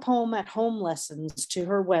Make a Poem at Home lessons to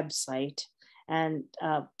her website. And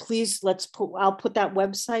please, I'll put that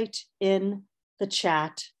website in the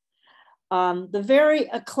chat. The very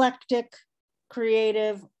eclectic,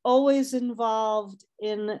 creative, always involved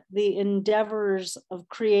in the endeavors of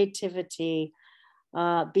creativity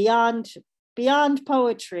beyond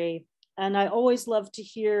poetry. And I always love to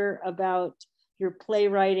hear about your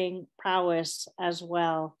playwriting prowess as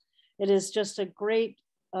well. It is just a great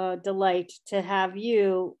delight to have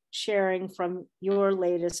you sharing from your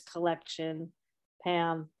latest collection,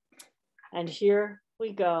 Pam. And here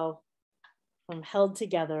we go, from Held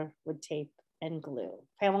Together with Tape and Glue.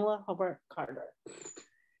 Pamela Hobart Carter.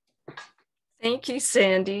 Thank you,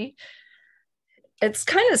 Sandy. It's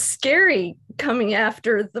kind of scary coming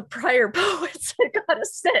after the prior poets, I gotta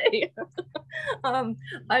say. I'm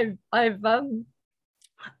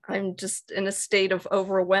just in a state of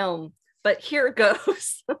overwhelm, but here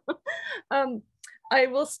goes. I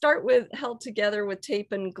will start with Held Together with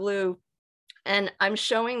Tape and Glue. And I'm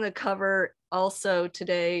showing the cover also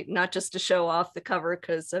today, not just to show off the cover,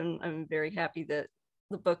 because I'm very happy that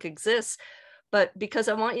the book exists, but because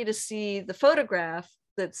I want you to see the photograph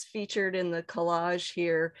that's featured in the collage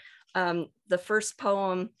here. The first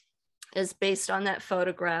poem is based on that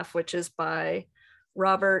photograph, which is by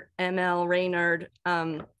Robert M.L. Reynard,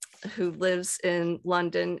 who lives in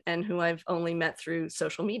London and who I've only met through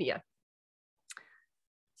social media.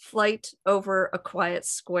 Flight over a quiet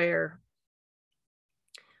square.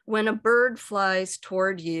 When a bird flies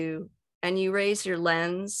toward you and you raise your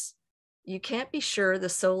lens, you can't be sure the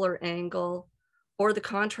solar angle or the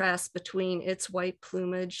contrast between its white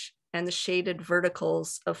plumage and the shaded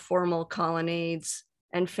verticals of formal colonnades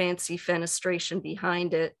and fancy fenestration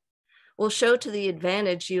behind it will show to the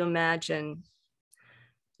advantage you imagine.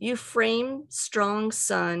 You frame strong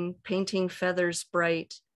sun painting feathers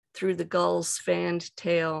bright through the gull's fanned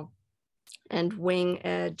tail and wing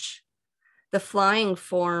edge, the flying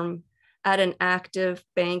form at an active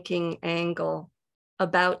banking angle,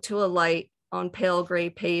 about to alight on pale gray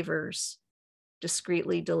pavers,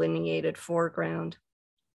 discreetly delineated foreground.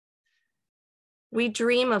 We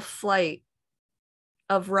dream of flight,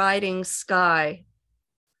 of riding sky,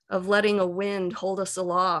 of letting a wind hold us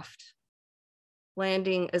aloft,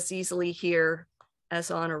 landing as easily here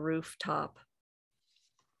as on a rooftop.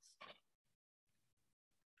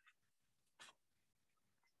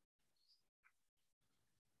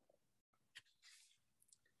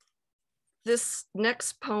 This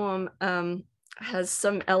next poem has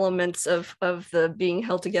some elements of the being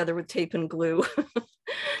held together with tape and glue.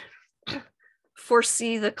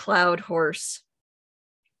 Foresee the cloud horse.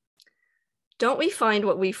 Don't we find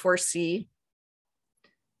what we foresee?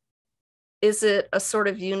 Is it a sort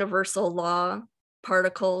of universal law,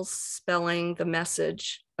 particles spelling the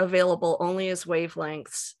message, available only as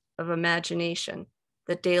wavelengths of imagination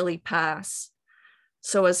that daily pass,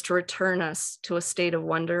 so as to return us to a state of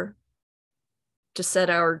wonder? To set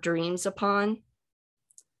our dreams upon,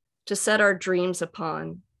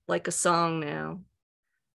 like a song now,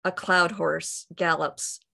 a cloud horse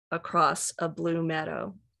gallops across a blue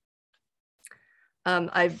meadow.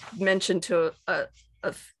 I've mentioned to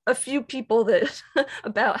a few people that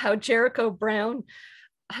about how Jericho Brown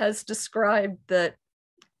has described that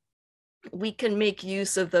we can make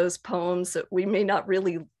use of those poems that we may not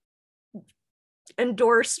really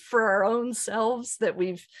endorse for our own selves, that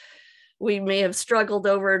we may have struggled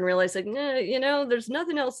over and realized, like, you know, there's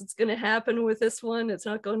nothing else that's going to happen with this one. It's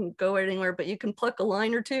not going to go anywhere, but you can pluck a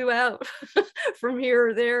line or two out from here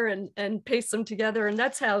or there and paste them together. And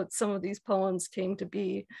that's how some of these poems came to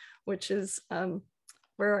be, which is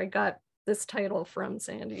where I got this title from,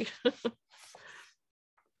 Sandy.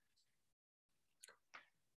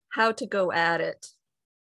 How to go at it.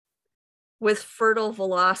 With fertile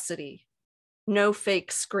velocity, no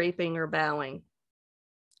fake scraping or bowing.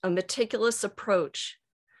 A meticulous approach,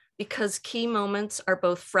 because key moments are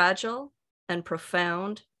both fragile and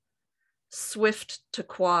profound, swift to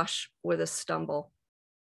quash with a stumble.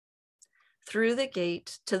 Through the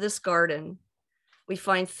gate to this garden, we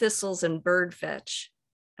find thistles and birdfetch,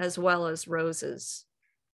 as well as roses.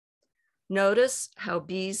 Notice how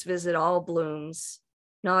bees visit all blooms,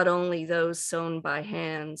 not only those sown by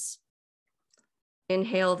hands.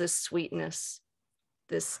 Inhale this sweetness,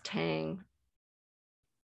 this tang.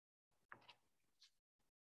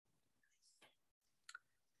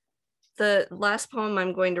 The last poem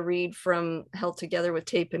I'm going to read from Held Together with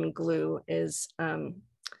Tape and Glue is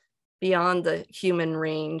Beyond the Human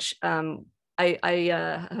Range.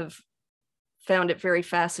 I have found it very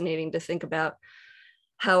fascinating to think about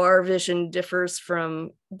how our vision differs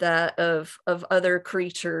from that of other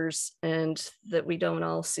creatures, and that we don't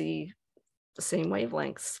all see the same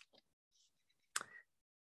wavelengths.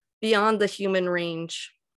 Beyond the human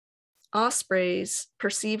range. Ospreys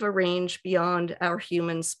perceive a range beyond our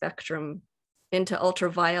human spectrum into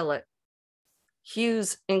ultraviolet,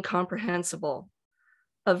 hues incomprehensible,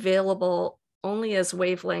 available only as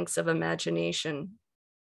wavelengths of imagination.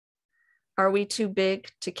 Are we too big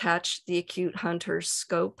to catch the acute hunter's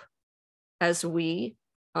scope as we,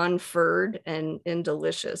 unfurred and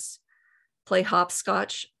indelicious, play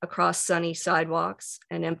hopscotch across sunny sidewalks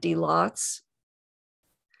and empty lots?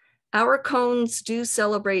 Our cones do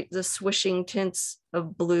celebrate the swishing tints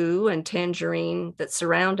of blue and tangerine that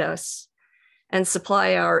surround us and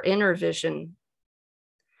supply our inner vision.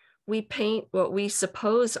 We paint what we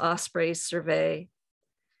suppose ospreys survey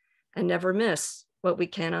and never miss what we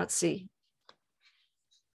cannot see.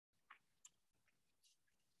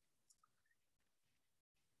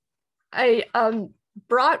 I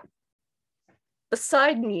brought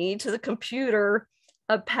beside me to the computer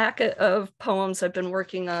a packet of poems I've been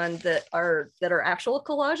working on that are actual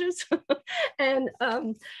collages, and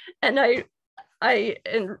I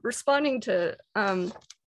in responding to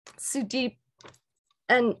Sudeep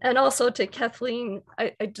and also to Kathleen,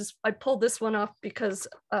 I pulled this one off because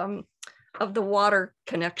of the water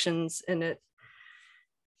connections in it.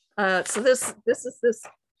 So this is this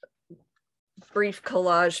brief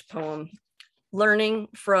collage poem. Learning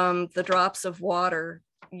from the drops of water,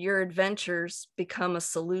 your adventures become a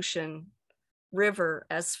solution. River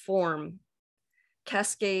as form.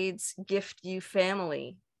 Cascades gift you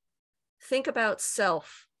family. Think about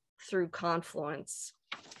self through confluence.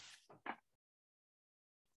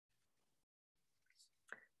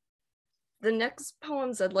 The next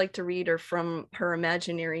poems I'd like to read are from her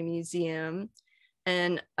imaginary museum.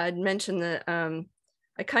 And I'd mentioned that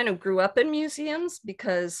I kind of grew up in museums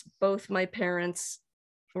because both my parents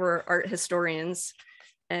were art historians.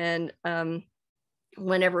 And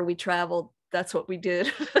whenever we traveled, that's what we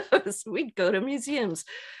did. We'd go to museums.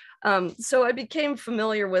 So I became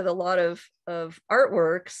familiar with a lot of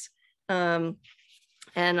artworks. And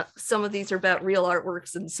some of these are about real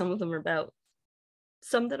artworks, and some of them are about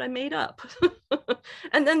some that I made up.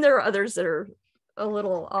 And then there are others that are a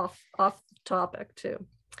little off topic too.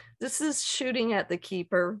 This is Shooting at the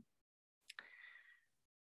Keeper.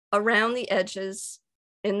 Around the edges,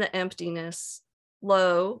 in the emptiness,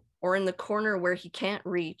 low or in the corner where he can't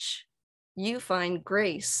reach, you find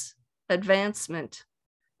grace, advancement.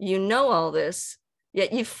 You know all this,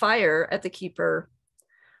 yet you fire at the keeper.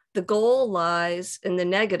 The goal lies in the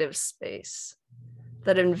negative space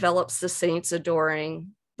that envelops the saints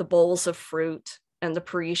adoring, the bowls of fruit and the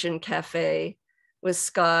Parisian cafe with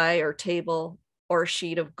sky or table or a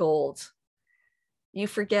sheet of gold. You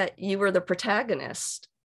forget you were the protagonist,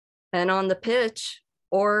 and on the pitch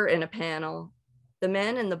or in a panel, the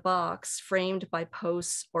man in the box, framed by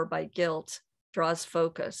posts or by guilt, draws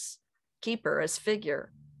focus. Keeper as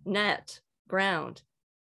figure, net, ground.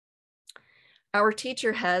 Our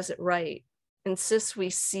teacher has it right, insists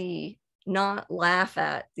we see, not laugh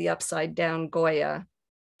at the upside down Goya.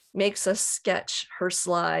 makes us sketch her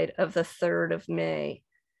slide of the 3rd of May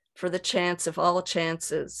for the chance of all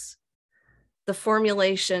chances, the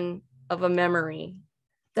formulation of a memory,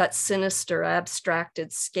 that sinister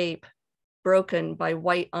abstracted scape broken by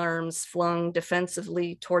white arms flung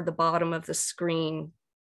defensively toward the bottom of the screen.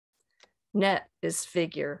 Net is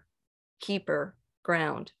figure, keeper,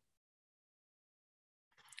 ground.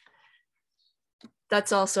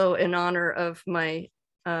 That's also in honor of my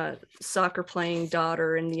soccer playing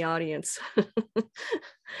daughter in the audience.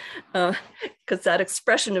 Because that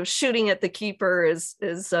expression of shooting at the keeper is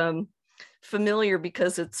familiar,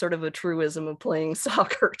 because it's sort of a truism of playing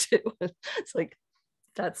soccer too. It's like,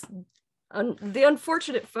 that's the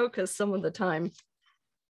unfortunate focus some of the time.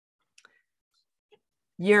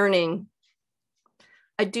 Yearning.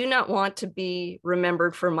 I do not want to be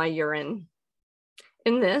remembered for my urine.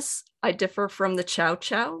 In this, I differ from the chow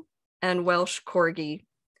chow and Welsh corgi,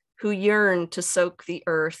 who yearn to soak the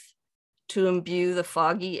earth, to imbue the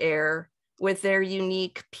foggy air with their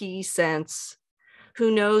unique pea scents,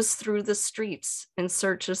 who nose through the streets in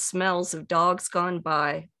search of smells of dogs gone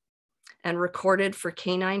by and recorded for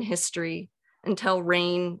canine history until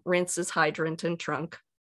rain rinses hydrant and trunk.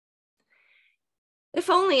 If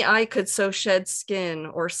only I could so shed skin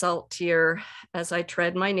or salt tear as I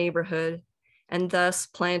tread my neighborhood, and thus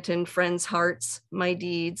plant in friends' hearts my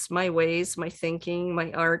deeds, my ways, my thinking,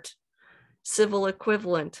 my art, civil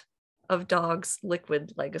equivalent of dog's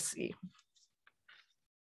liquid legacy.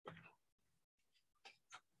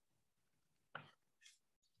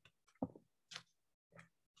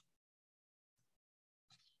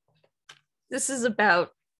 This is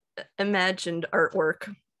about imagined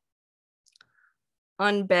artwork.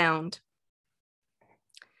 Unbound.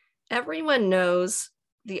 Everyone knows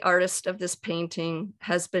the artist of this painting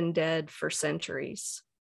has been dead for centuries.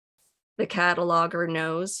 The cataloger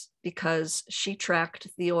knows because she tracked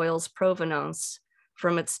the oil's provenance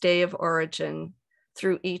from its day of origin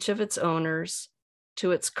through each of its owners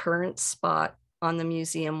to its current spot on the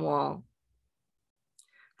museum wall.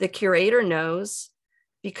 The curator knows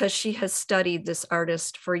because she has studied this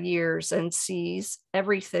artist for years and sees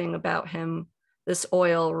everything about him this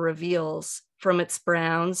oil reveals, from its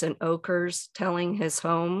browns and ochres telling his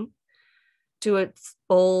home to its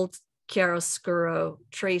bold chiaroscuro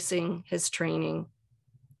tracing his training.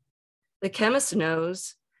 The chemist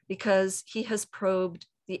knows because he has probed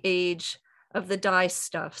the age of the dye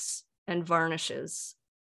stuffs and varnishes.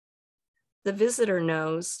 The visitor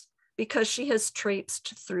knows because she has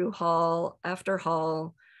traipsed through hall after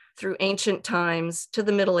hall, through ancient times to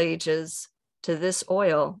the Middle Ages, to this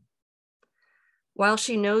oil. While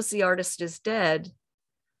she knows the artist is dead,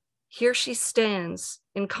 here she stands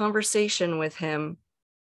in conversation with him.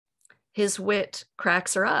 His wit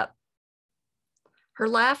cracks her up. Her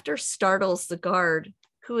laughter startles the guard,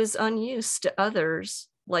 who is unused to others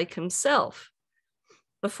like himself.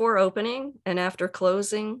 Before opening and after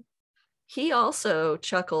closing, he also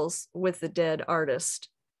chuckles with the dead artist,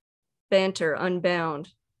 banter unbound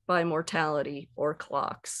by mortality or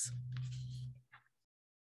clocks.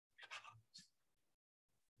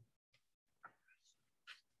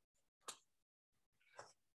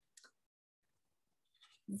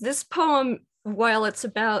 This poem, while it's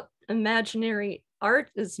about imaginary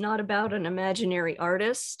art, is not about an imaginary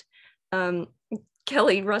artist.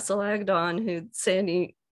 Kelly Russell Agdon, who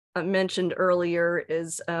Sandy mentioned earlier,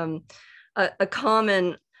 is a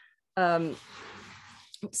common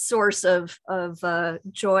source of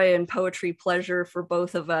joy and poetry pleasure for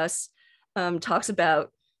both of us. Talks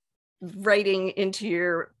about writing into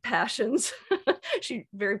your passions. She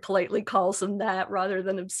very politely calls them that rather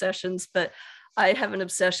than obsessions, but I have an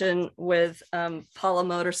obsession with Paula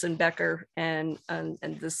Modersohn Becker, and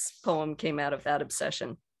this poem came out of that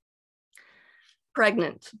obsession.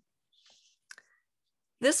 Pregnant.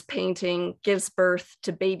 This painting gives birth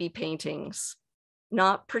to baby paintings,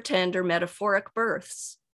 not pretend or metaphoric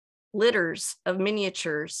births, litters of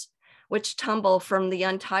miniatures which tumble from the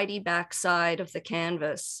untidy backside of the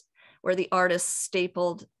canvas where the artist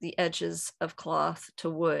stapled the edges of cloth to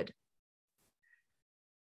wood.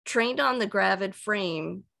 Trained on the gravid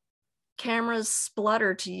frame, cameras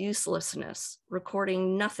splutter to uselessness,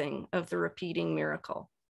 recording nothing of the repeating miracle.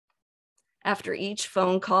 After each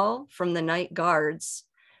phone call from the night guards,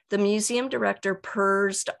 the museum director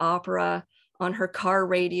purrs opera on her car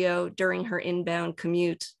radio during her inbound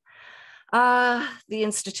commute. The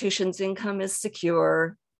institution's income is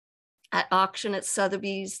secure. At auction at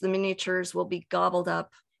Sotheby's, the miniatures will be gobbled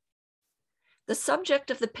up. The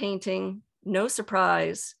subject of the painting, no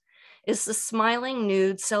surprise, is the smiling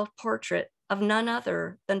nude self-portrait of none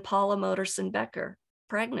other than Paula Modersohn Becker,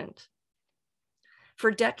 pregnant. For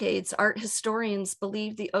decades, art historians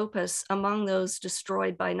believed the opus among those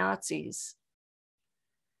destroyed by Nazis.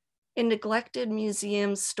 In neglected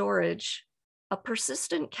museum storage, a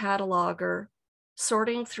persistent cataloger,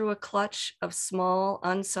 sorting through a clutch of small,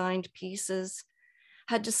 unsigned pieces,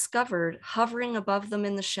 had discovered, hovering above them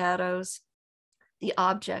in the shadows, the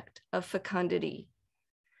object of fecundity.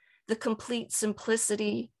 The complete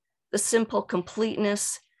simplicity, the simple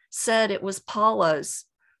completeness said it was Paula's,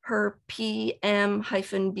 her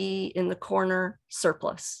PM-B in the corner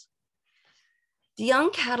surplus. The young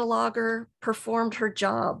cataloger performed her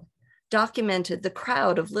job, documented the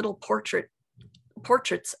crowd of little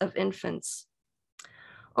portraits of infants.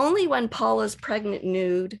 Only when Paula's pregnant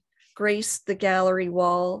nude graced the gallery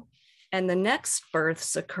wall and the next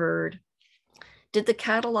births occurred did the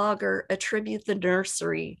cataloger attribute the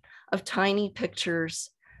nursery of tiny pictures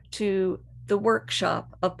to the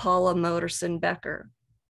workshop of Paula Modersohn Becker.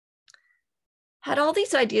 Had all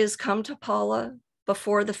these ideas come to Paula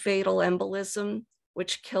before the fatal embolism,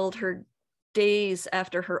 which killed her days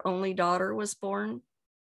after her only daughter was born?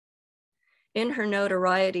 In her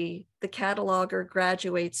notoriety, the cataloger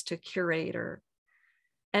graduates to curator,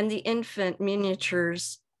 and the infant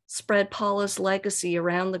miniatures spread Paula's legacy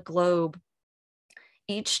around the globe,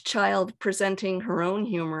 each child presenting her own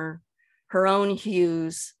humor, her own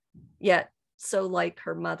hues, yet so like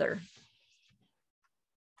her mother.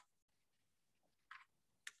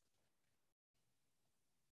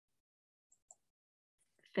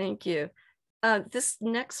 Thank you. This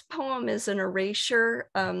next poem is an erasure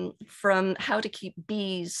from How to Keep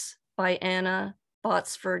Bees by Anna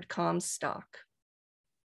Botsford Comstock.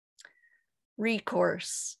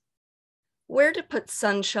 Recourse. Where to put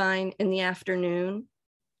sunshine in the afternoon?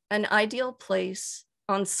 An ideal place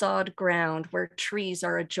on sod ground where trees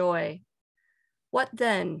are a joy. What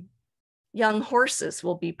then? Young horses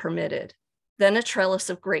will be permitted, then a trellis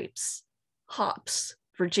of grapes, hops,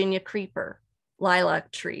 Virginia creeper, lilac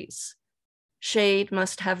trees. Shade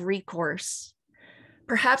must have recourse,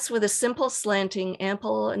 perhaps with a simple slanting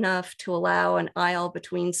ample enough to allow an aisle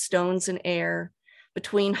between stones and air,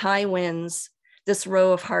 between high winds, this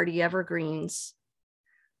row of hardy evergreens.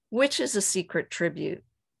 Which is a secret tribute?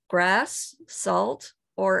 Grass, salt,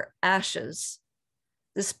 or ashes?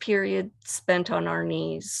 This period spent on our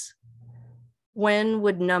knees. When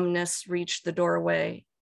would numbness reach the doorway?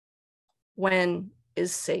 When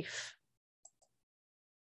is safe?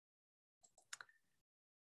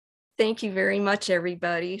 Thank you very much,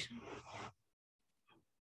 everybody.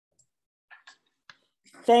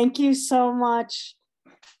 Thank you so much.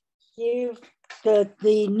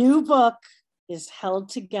 The new book is held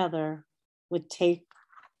together with tape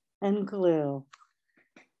and glue.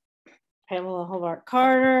 Pamela Hobart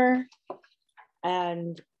Carter,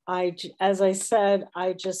 and as I said,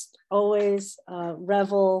 I just always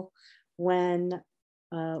revel when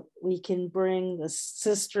we can bring the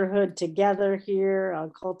sisterhood together here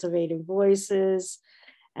on Cultivating Voices.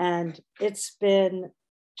 And it's been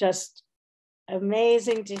just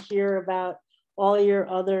amazing to hear about all your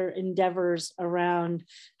other endeavors around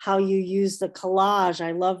how you use the collage.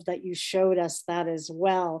 I love that you showed us that as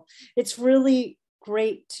well. It's really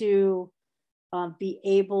great to be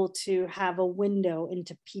able to have a window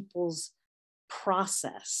into people's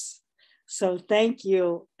process. So thank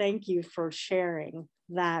you for sharing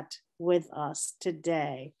that with us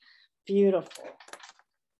today. Beautiful.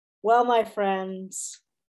 Well, my friends,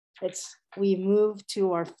 we move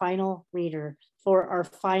to our final reader for our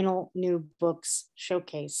final new books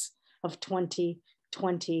showcase of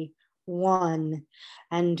 2021.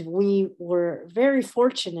 And we were very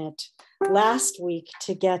fortunate last week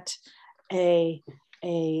to get a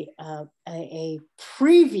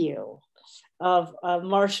preview of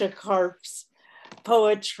Marcia Karp's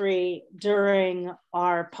poetry during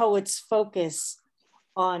our Poets Focus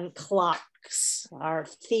on Clocks, our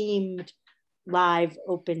themed live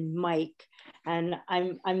open mic. And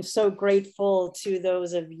I'm so grateful to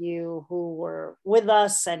those of you who were with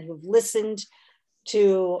us and who've listened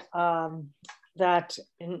to that.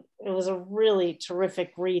 And it was a really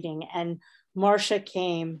terrific reading. And Marcia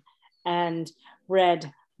came and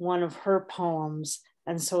read one of her poems.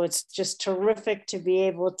 And so it's just terrific to be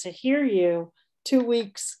able to hear you 2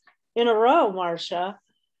 weeks in a row, Marcia.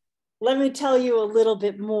 Let me tell you a little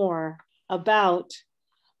bit more about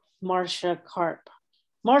Marcia Karp.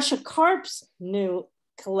 Marcia Karp's new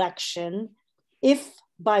collection, If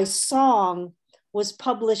by Song, was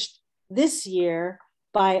published this year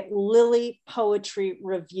by Lily Poetry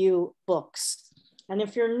Review Books. And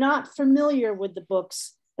if you're not familiar with the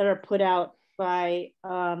books that are put out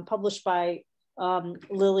published by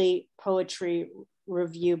Lily Poetry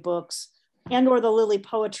Review Books, and or the Lily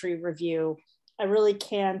Poetry Review. I really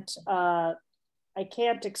can't, I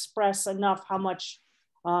can't express enough how much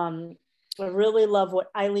I really love what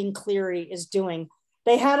Eileen Cleary is doing.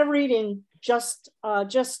 They had a reading just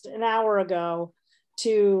an hour ago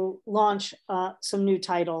to launch some new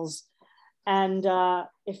titles. And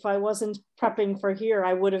if I wasn't prepping for here,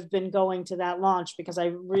 I would have been going to that launch because I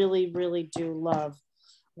really, really do love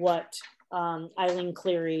what Eileen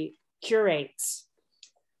Cleary curates.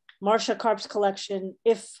 Marcia Karp's collection,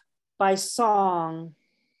 If by Song,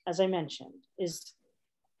 as I mentioned, is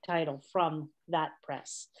titled from that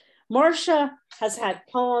press. Marcia has had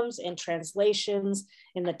poems and translations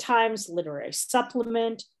in the Times Literary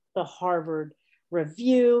Supplement, the Harvard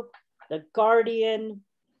Review, the Guardian,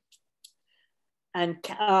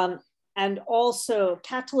 and also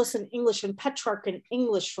Catalyst in English and Petrarch in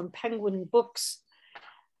English from Penguin Books,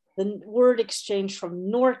 the Word Exchange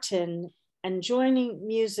from Norton, and Joining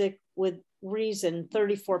Music with Reason,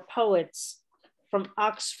 34 Poets from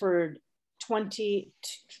Oxford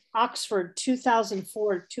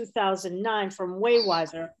 2004-2009 from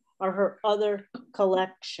Waywiser are her other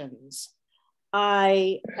collections.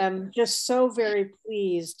 I am just so very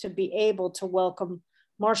pleased to be able to welcome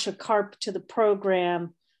Marcia Karp to the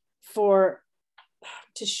program to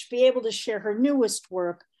be able to share her newest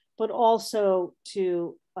work, but also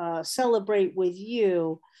to celebrate with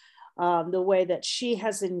you the way that she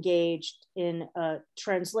has engaged in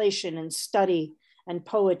translation and study and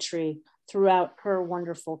poetry throughout her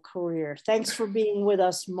wonderful career. Thanks for being with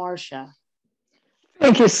us, Marcia.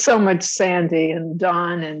 Thank you so much, Sandy and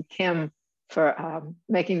Dawn and Kim, for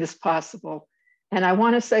making this possible. And I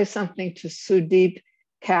want to say something to Sudeep,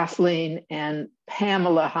 Kathleen, and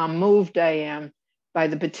Pamela, how moved I am by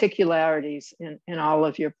the particularities in all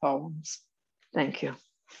of your poems. Thank you.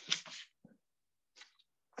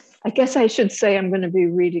 I guess I should say I'm going to be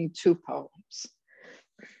reading two poems.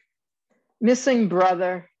 Missing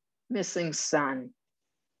Brother, Missing Son.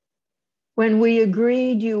 When we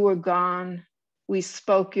agreed you were gone, we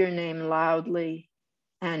spoke your name loudly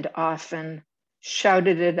and often,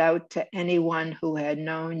 shouted it out to anyone who had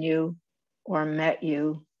known you or met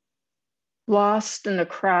you. Lost in a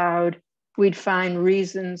crowd, we'd find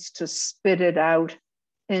reasons to spit it out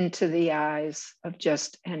into the eyes of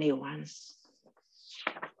just anyone.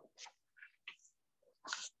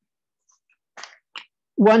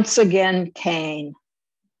 Once again, Cain.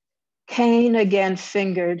 Cain again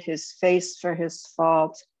fingered his face for his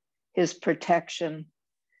fault, his protection,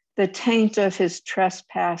 the taint of his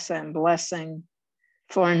trespass and blessing,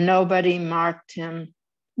 for nobody marked him,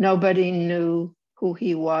 nobody knew who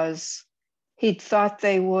he was. He'd thought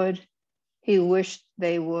they would, he wished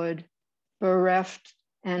they would, bereft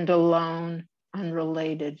and alone,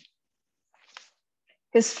 unrelated.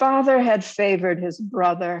 His father had favored his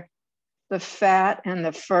brother, the fat and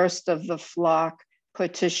the first of the flock,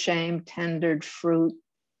 put to shame tendered fruit.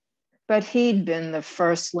 But he'd been the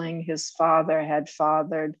firstling his father had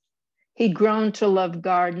fathered. He'd grown to love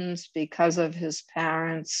gardens because of his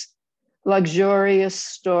parents. Luxurious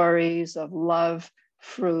stories of love,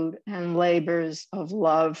 fruit, and labors of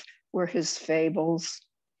love were his fables.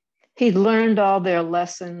 He'd learned all their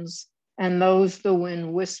lessons, and those the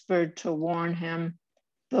wind whispered to warn him,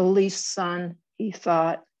 the least son, he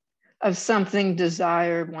thought, of something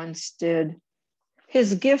desired once did.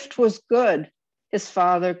 His gift was good. His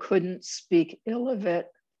father couldn't speak ill of it.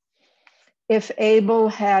 If Abel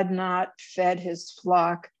had not fed his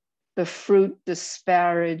flock, the fruit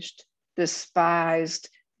disparaged, despised,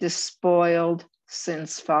 despoiled,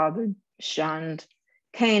 since father shunned,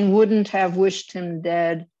 Cain wouldn't have wished him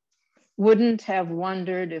dead, wouldn't have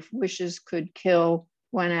wondered if wishes could kill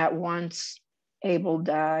when at once Abel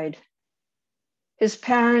died. His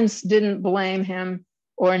parents didn't blame him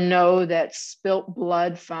or know that spilt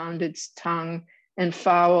blood found its tongue in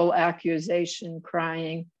foul accusation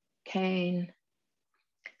crying, Cain.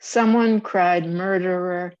 Someone cried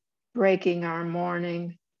murderer, breaking our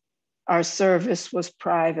mourning. Our service was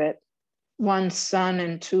private. One son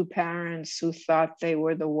and two parents who thought they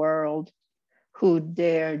were the world, who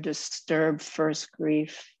dared disturb first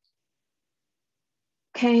grief.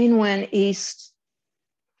 Cain went east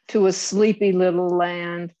to a sleepy little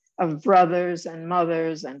land of brothers and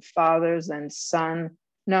mothers and fathers and son,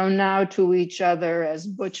 known now to each other as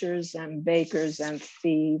butchers and bakers and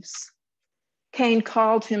thieves. Cain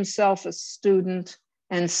called himself a student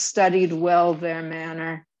and studied well their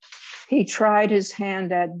manner. He tried his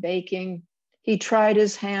hand at baking. He tried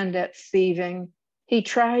his hand at thieving. He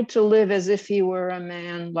tried to live as if he were a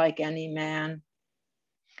man like any man.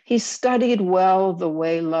 He studied well the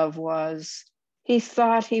way love was. He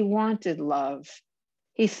thought he wanted love.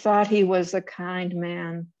 He thought he was a kind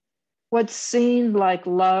man. What seemed like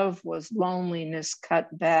love was loneliness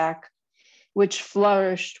cut back, which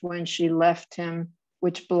flourished when she left him,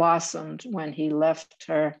 which blossomed when he left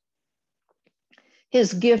her.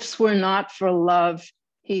 His gifts were not for love.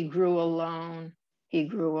 He grew alone. He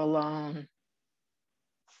grew alone.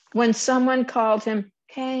 When someone called him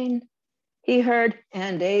Cain, he heard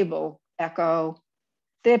and Abel echo.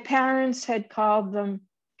 Their parents had called them,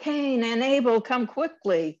 Cain and Abel, come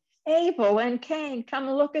quickly. Abel and Cain, come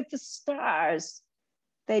look at the stars.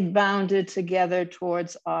 They'd bounded together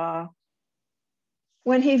towards awe.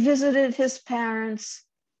 When he visited his parents,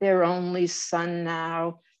 their only son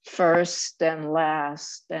now, first and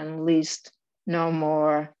last and least, no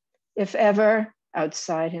more. If ever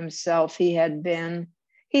outside himself he had been,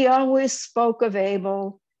 he always spoke of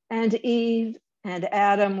Abel, and Eve and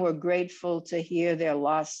Adam were grateful to hear their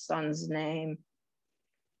lost son's name.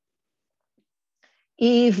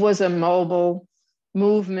 Eve was immobile,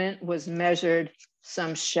 movement was measured,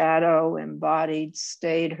 some shadow embodied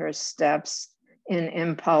stayed her steps in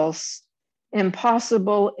impulse.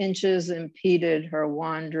 Impossible inches impeded her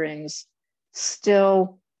wanderings.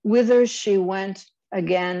 Still, whither she went,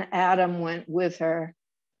 again Adam went with her.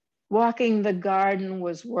 Walking the garden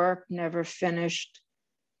was work never finished.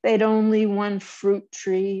 They'd only one fruit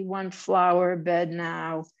tree, one flower bed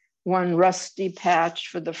now, one rusty patch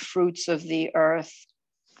for the fruits of the earth.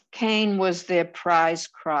 Cain was their prize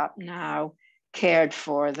crop now, cared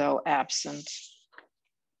for though absent.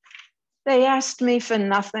 They asked me for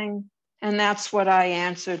nothing, and that's what I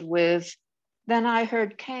answered with. Then I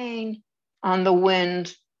heard Cain on the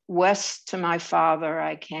wind, west to my father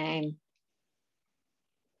I came.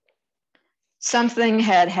 Something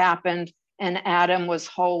had happened, and Adam was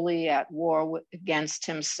wholly at war against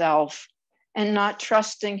himself, and not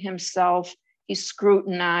trusting himself, he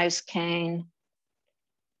scrutinized Cain.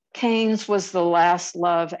 Cain's was the last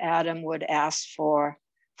love Adam would ask for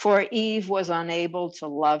Eve was unable to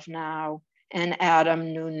love now, and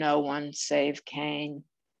Adam knew no one save Cain.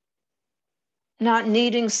 Not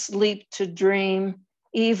needing sleep to dream,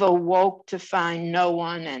 Eve awoke to find no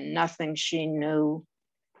one and nothing she knew.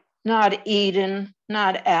 Not Eden,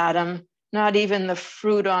 not Adam, not even the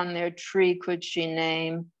fruit on their tree could she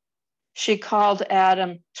name. She called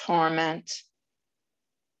Adam torment.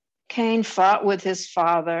 Cain fought with his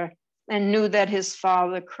father and knew that his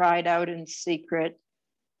father cried out in secret.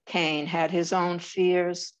 Cain had his own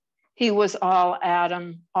fears. He was all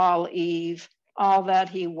Adam, all Eve, all that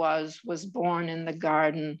he was born in the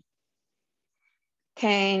garden.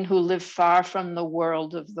 Cain, who lived far from the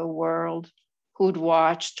world of the world, who'd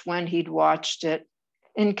watched when he'd watched it,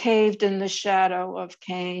 encaved in the shadow of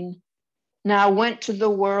Cain, now went to the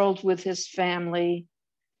world with his family.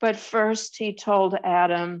 But first he told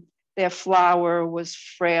Adam their flower was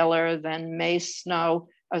frailer than May snow,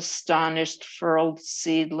 astonished furled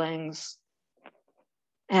seedlings.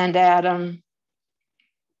 And Adam,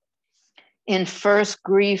 in first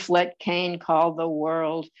grief, let Cain call the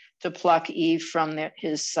world to pluck Eve from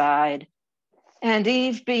his side. And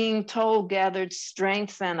Eve, being told, gathered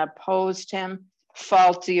strength and opposed him,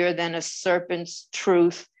 faultier than a serpent's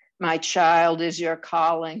truth. My child is your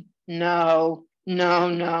calling. No, no,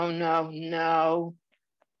 no, no, no.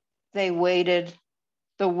 They waited.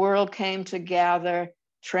 The world came to gather,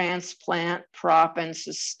 transplant, prop, and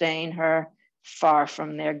sustain her far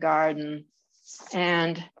from their garden.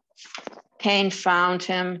 And Cain found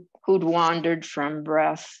him who'd wandered from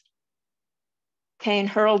breath. Cain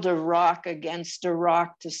hurled a rock against a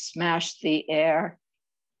rock to smash the air.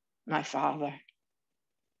 My father.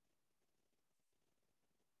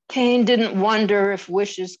 Cain didn't wonder if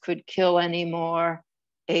wishes could kill anymore.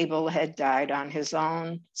 Abel had died on his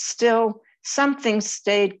own. Still, something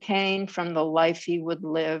stayed Cain from the life he would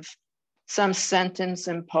live, some sentence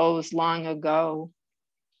imposed long ago.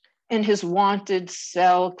 In his wanted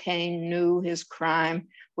cell, Cain knew his crime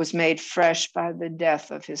was made fresh by the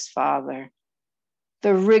death of his father.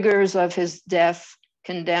 The rigors of his death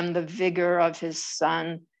condemned the vigor of his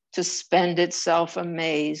son to spend itself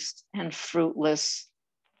amazed and fruitless.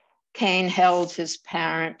 Cain held his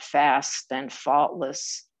parent fast and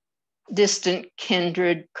faultless. Distant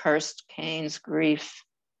kindred cursed Cain's grief.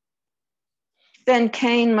 Then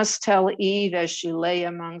Cain must tell Eve as she lay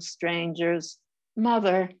among strangers,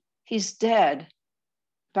 Mother, he's dead.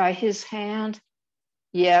 By his hand?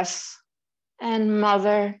 Yes. And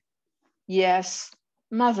mother? Yes.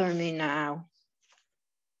 Mother me now.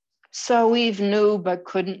 So Eve knew but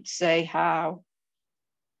couldn't say how.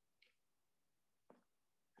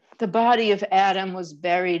 The body of Adam was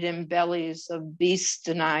buried in bellies of beasts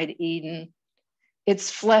denied Eden,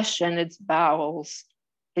 its flesh and its bowels,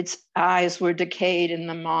 Its eyes were decayed in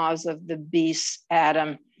the maws of the beasts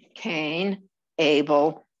Adam, Cain,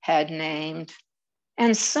 Abel had named.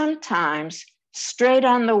 And sometimes straight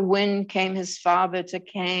on the wind came his father to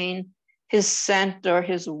Cain, his scent or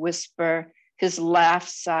his whisper, his laugh,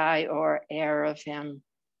 sigh, or air of him.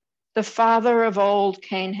 The father of old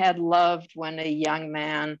Cain had loved when a young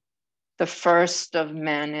man, the first of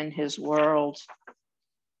men in his world.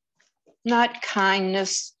 Not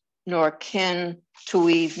kindness nor kin to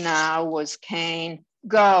Eve now was Cain.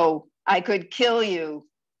 Go, I could kill you.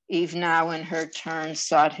 Eve now in her turn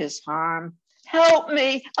sought his harm. Help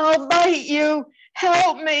me, I'll bite you,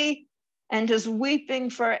 help me. And his weeping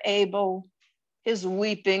for Abel, his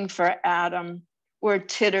weeping for Adam, were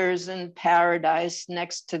titters in paradise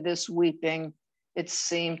next to this weeping, it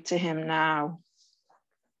seemed to him now.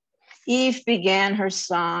 Eve began her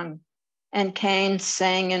song, and Cain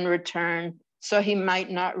sang in return, so he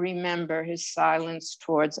might not remember his silence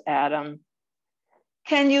towards Adam.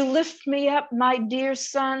 Can you lift me up, my dear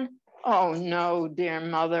son? Oh no, dear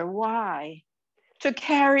mother, why? To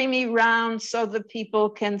carry me round so the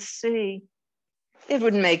people can see. It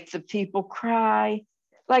would make the people cry.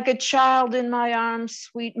 Like a child in my arms,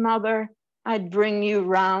 sweet mother, I'd bring you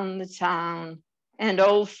round the town. And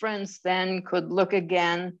old friends then could look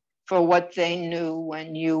again for what they knew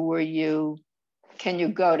when you were you. Can you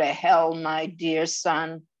go to hell, my dear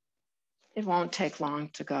son? It won't take long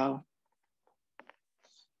to go.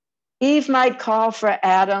 Eve might call for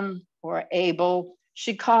Adam or Abel.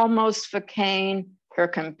 She called most for Cain, her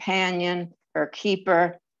companion, her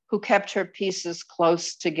keeper, who kept her pieces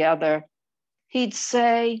close together. He'd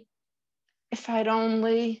say, if I'd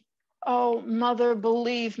only, oh, mother,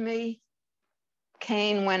 believe me.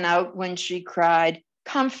 Cain went out when she cried,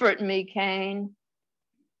 comfort me, Cain.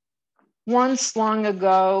 Once long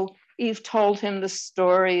ago, Eve told him the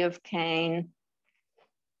story of Cain.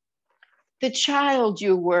 The child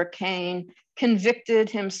you were, Cain, convicted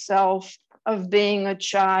himself of being a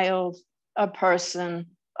child, a person,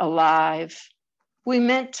 alive. We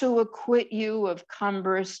meant to acquit you of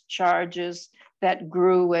cumbrous charges that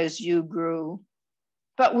grew as you grew.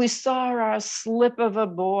 But we saw our slip of a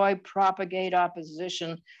boy propagate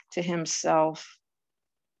opposition to himself.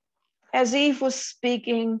 As Eve was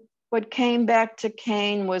speaking, what came back to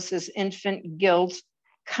Cain was his infant guilt,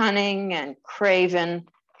 cunning and craven.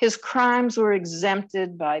 His crimes were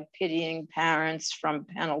exempted by pitying parents from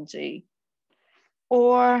penalty.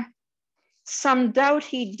 Or some doubt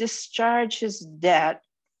he'd discharge his debt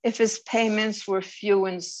if his payments were few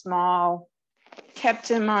and small, kept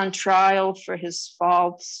him on trial for his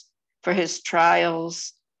faults, for his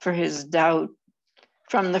trials, for his doubt,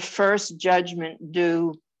 from the first judgment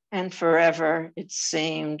due and forever, it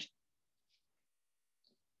seemed.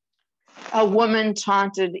 A woman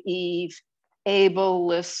taunted Eve,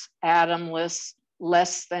 Abel-less, Adam-less,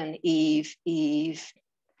 less than Eve, Eve.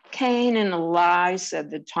 Cain in a lie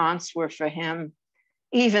said the taunts were for him.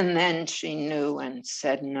 Even then she knew and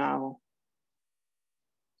said no.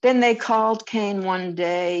 Then they called Cain one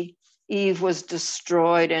day. Eve was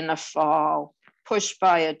destroyed in a fall, pushed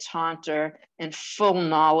by a taunter in full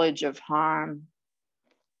knowledge of harm.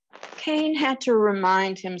 Cain had to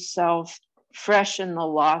remind himself, fresh in the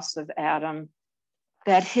loss of Adam,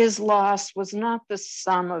 that his loss was not the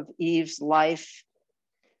sum of Eve's life.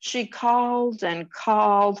 She called and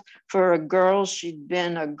called for a girl she'd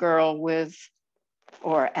been a girl with,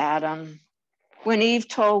 or Adam. When Eve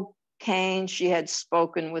told Cain she had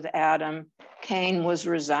spoken with Adam, Cain was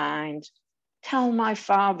resigned. Tell my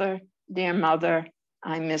father, dear mother,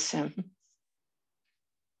 I miss him.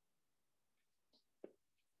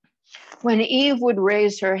 When Eve would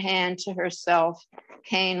raise her hand to herself,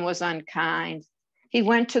 Cain was unkind. He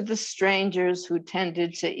went to the strangers who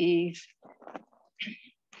tended to Eve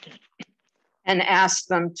and asked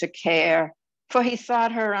them to care, for he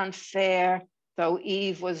thought her unfair, though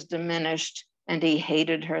Eve was diminished, and he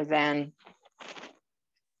hated her then.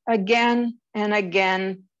 Again and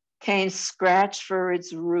again, Cain scratched for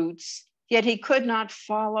its roots, yet he could not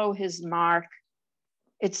follow his mark.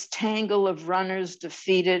 Its tangle of runners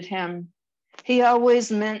defeated him. He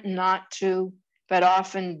always meant not to, but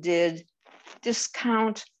often did,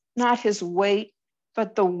 discount not his weight,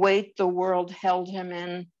 but the weight the world held him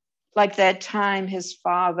in, like that time his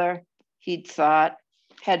father, he'd thought,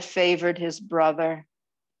 had favored his brother.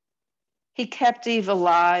 He kept Eve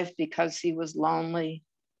alive because he was lonely.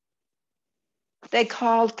 They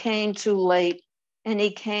called Cain too late, and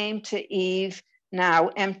he came to Eve, now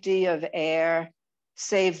empty of air,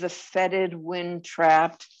 save the fetid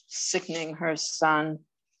wind-trapped, sickening her son,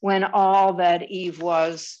 when all that Eve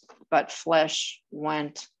was but flesh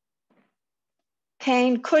went.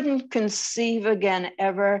 Cain couldn't conceive again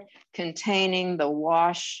ever containing the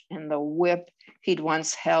wash and the whip he'd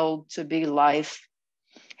once held to be life,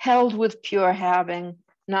 held with pure having,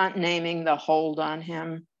 not naming the hold on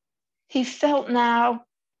him. He felt now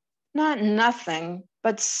not nothing,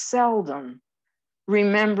 but seldom,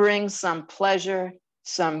 remembering some pleasure,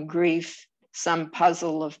 some grief, some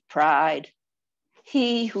puzzle of pride.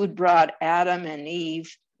 He who'd brought Adam and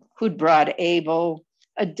Eve, who'd brought Abel,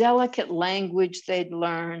 a delicate language they'd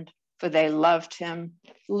learned, for they loved him,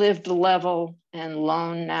 lived level and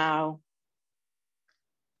lone now.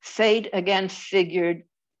 Fate again figured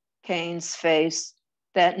Cain's face,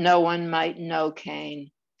 that no one might know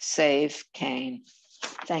Cain save Cain.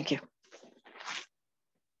 Thank you.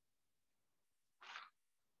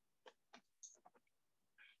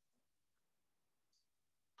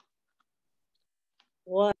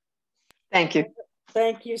 What? Thank you.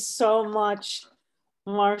 Thank you so much,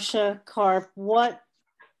 Marcia Karp. What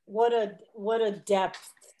a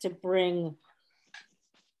depth to bring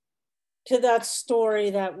to that story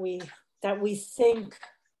that we think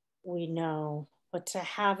we know, but to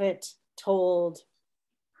have it told,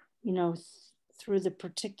 you know, through the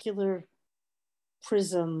particular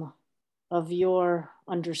prism of your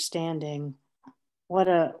understanding. What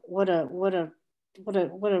a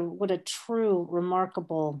true,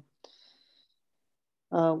 remarkable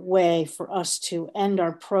way for us to end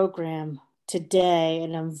our program today.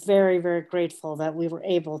 And I'm very, very grateful that we were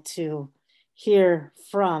able to hear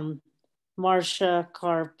from Marcia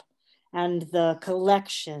Karp, and the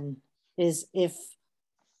collection is If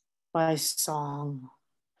by Song.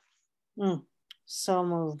 So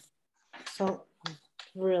moved, so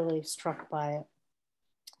really struck by it.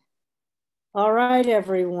 All right,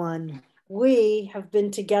 everyone. We have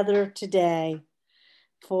been together today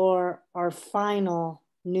for our final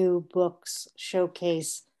new books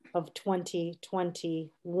showcase of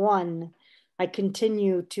 2021. I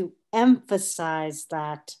continue to emphasize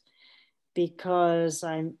that because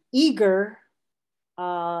I'm eager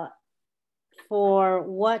for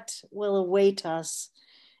what will await us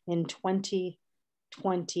in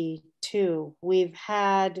 2022. We've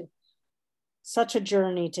had such a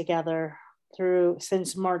journey together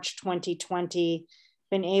since March 2020,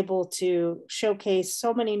 been able to showcase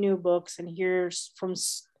so many new books and hear from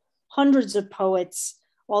hundreds of poets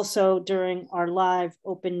also during our live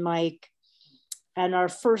open mic, and our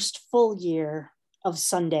first full year of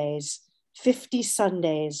Sundays, 50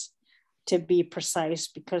 Sundays to be precise,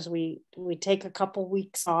 because we take a couple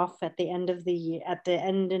weeks off at the end of the year, at the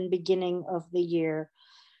end and beginning of the year.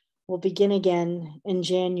 We'll begin again in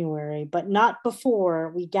January, but not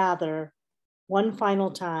before we gather one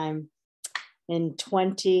final time in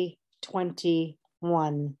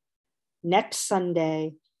 2021. Next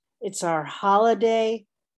Sunday, it's our holiday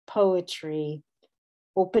poetry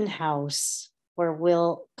open house, where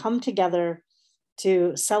we'll come together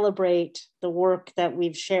to celebrate the work that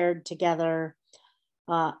we've shared together.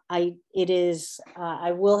 I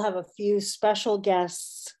will have a few special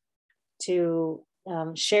guests to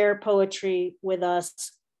share poetry with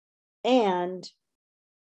us, and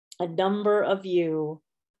a number of you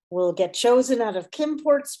will get chosen out of Kim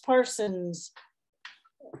Ports Parsons,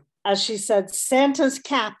 as she said, Santa's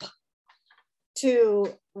cap,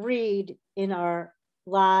 to read in our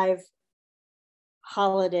live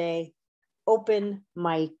holiday open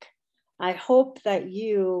mic. I hope that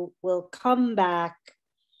you will come back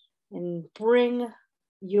and bring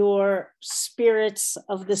your spirits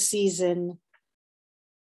of the season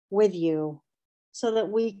with you, so that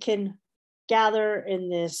we can gather in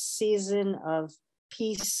this season of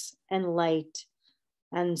peace and light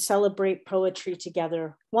and celebrate poetry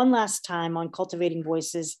together one last time on Cultivating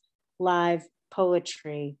Voices live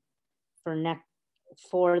poetry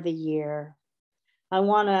for the year. I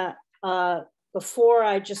want to, before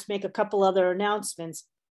I just make a couple other announcements,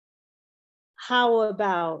 how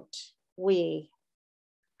about we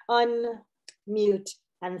unmute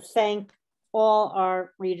and thank all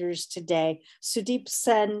our readers today. Sudeep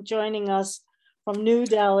Sen joining us from New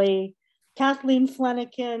Delhi, Kathleen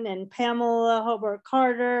Flanagan and Pamela Hobart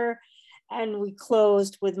Carter, and we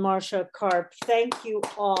closed with Marcia Karp. Thank you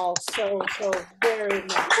all so very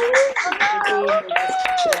much.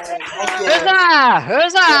 Huzzah!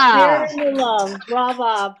 Huzzah! Hearing the love.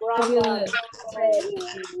 Brava, brava.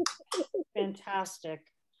 Fantastic,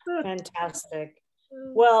 fantastic.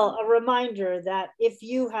 Well, a reminder that if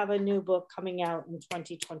you have a new book coming out in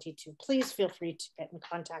 2022, please feel free to get in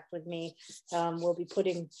contact with me. We'll be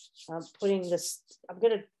putting this. I'm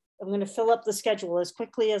gonna fill up the schedule as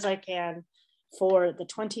quickly as I can for the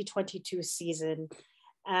 2022 season,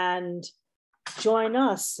 and join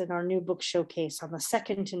us in our new book showcase on the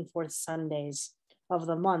second and fourth Sundays of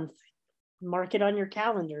the month. Mark it on your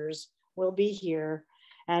calendars. We'll be here,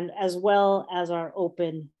 and as well as our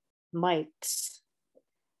open mics.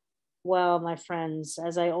 Well, my friends,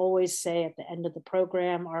 as I always say at the end of the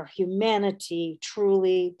program, our humanity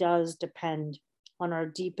truly does depend on our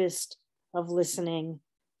deepest of listening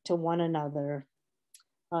to one another.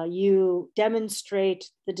 You demonstrate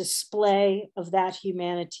the display of that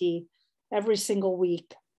humanity every single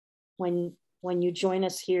week when you join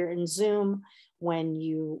us here in Zoom, when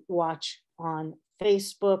you watch on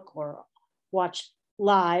Facebook or watch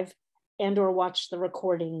live and or watch the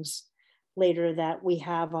recordings later that we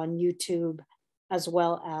have on YouTube as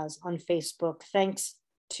well as on Facebook. Thanks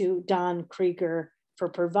to Don Krieger for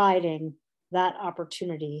providing that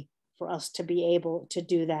opportunity for us to be able to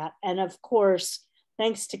do that. And of course,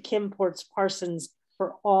 thanks to Kim Ports Parsons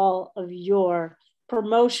for all of your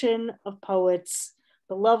promotion of poets,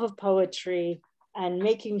 the love of poetry, and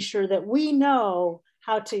making sure that we know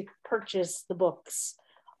how to purchase the books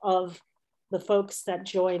of the folks that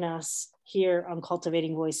join us here on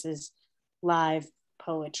Cultivating Voices Live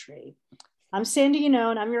Poetry. I'm Sandy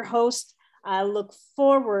Yannone, I'm your host. I look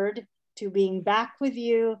forward to being back with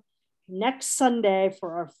you next Sunday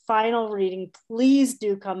for our final reading. Please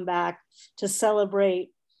do come back to celebrate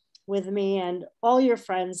with me and all your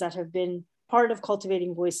friends that have been part of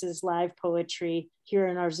Cultivating Voices Live Poetry here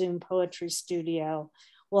in our Zoom poetry studio.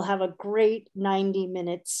 We'll have a great 90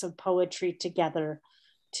 minutes of poetry together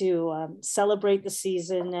to celebrate the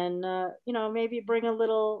season and maybe bring a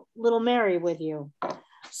little Mary with you.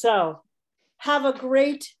 So have a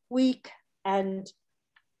great week and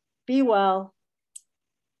be well.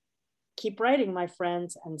 Keep writing, my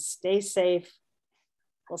friends, and stay safe.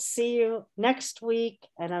 We'll see you next week.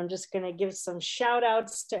 And I'm just going to give some shout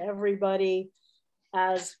outs to everybody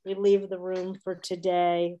as we leave the room for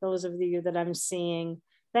today. Those of you that I'm seeing.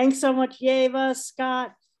 Thanks so much, Yeva,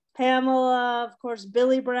 Scott, Pamela, of course,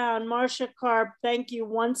 Billy Brown, Marcia Karp. Thank you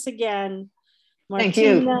once again. Martina, Thank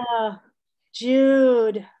you.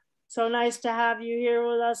 Jude, so nice to have you here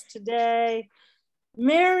with us today.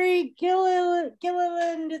 Mary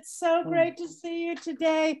Gilliland, it's so great to see you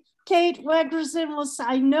today. Kate Wegerson,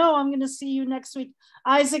 I know I'm going to see you next week.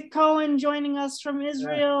 Isaac Cohen joining us from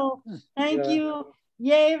Israel. Thank you.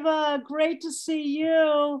 Yeva, great to see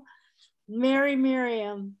you. Mary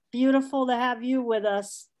Miriam, beautiful to have you with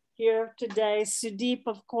us here today. Sudeep,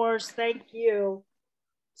 of course, thank you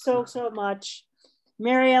so much.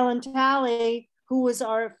 Mary Ellen Talley, who was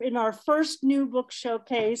in our first new book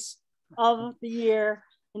showcase of the year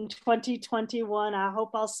in 2021. I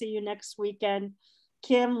hope I'll see you next weekend.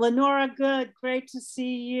 Kim, Lenora Good, great to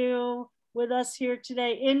see you with us here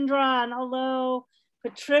today. Indran, hello.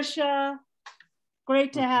 Patricia,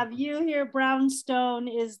 great to have you here. Brownstone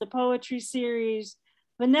is the poetry series.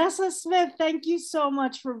 Vanessa Smith, thank you so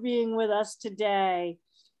much for being with us today.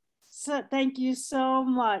 So thank you so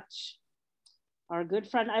much. Our good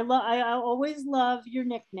friend, I always love your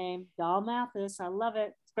nickname, Doll Mathis. I love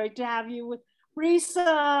it. It's great to have you with Risa.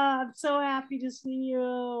 I'm so happy to see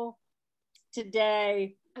you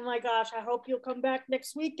today. Oh my gosh, I hope you'll come back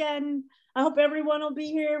next weekend. I hope everyone will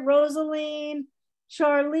be here. Rosaline,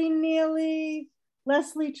 Charlene Neely,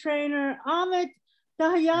 Leslie Trainer, Amit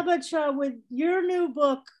Dahayabacha with your new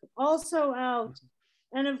book also out.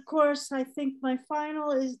 And of course, I think my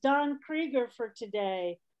final is Don Krieger for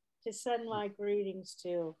today to send my greetings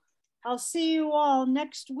to. I'll see you all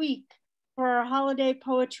next week for our holiday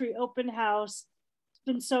poetry open house. It's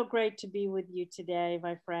been so great to be with you today,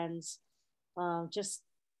 my friends. Just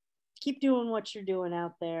keep doing what you're doing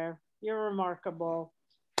out there. You're remarkable.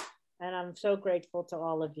 And I'm so grateful to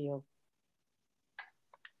all of you.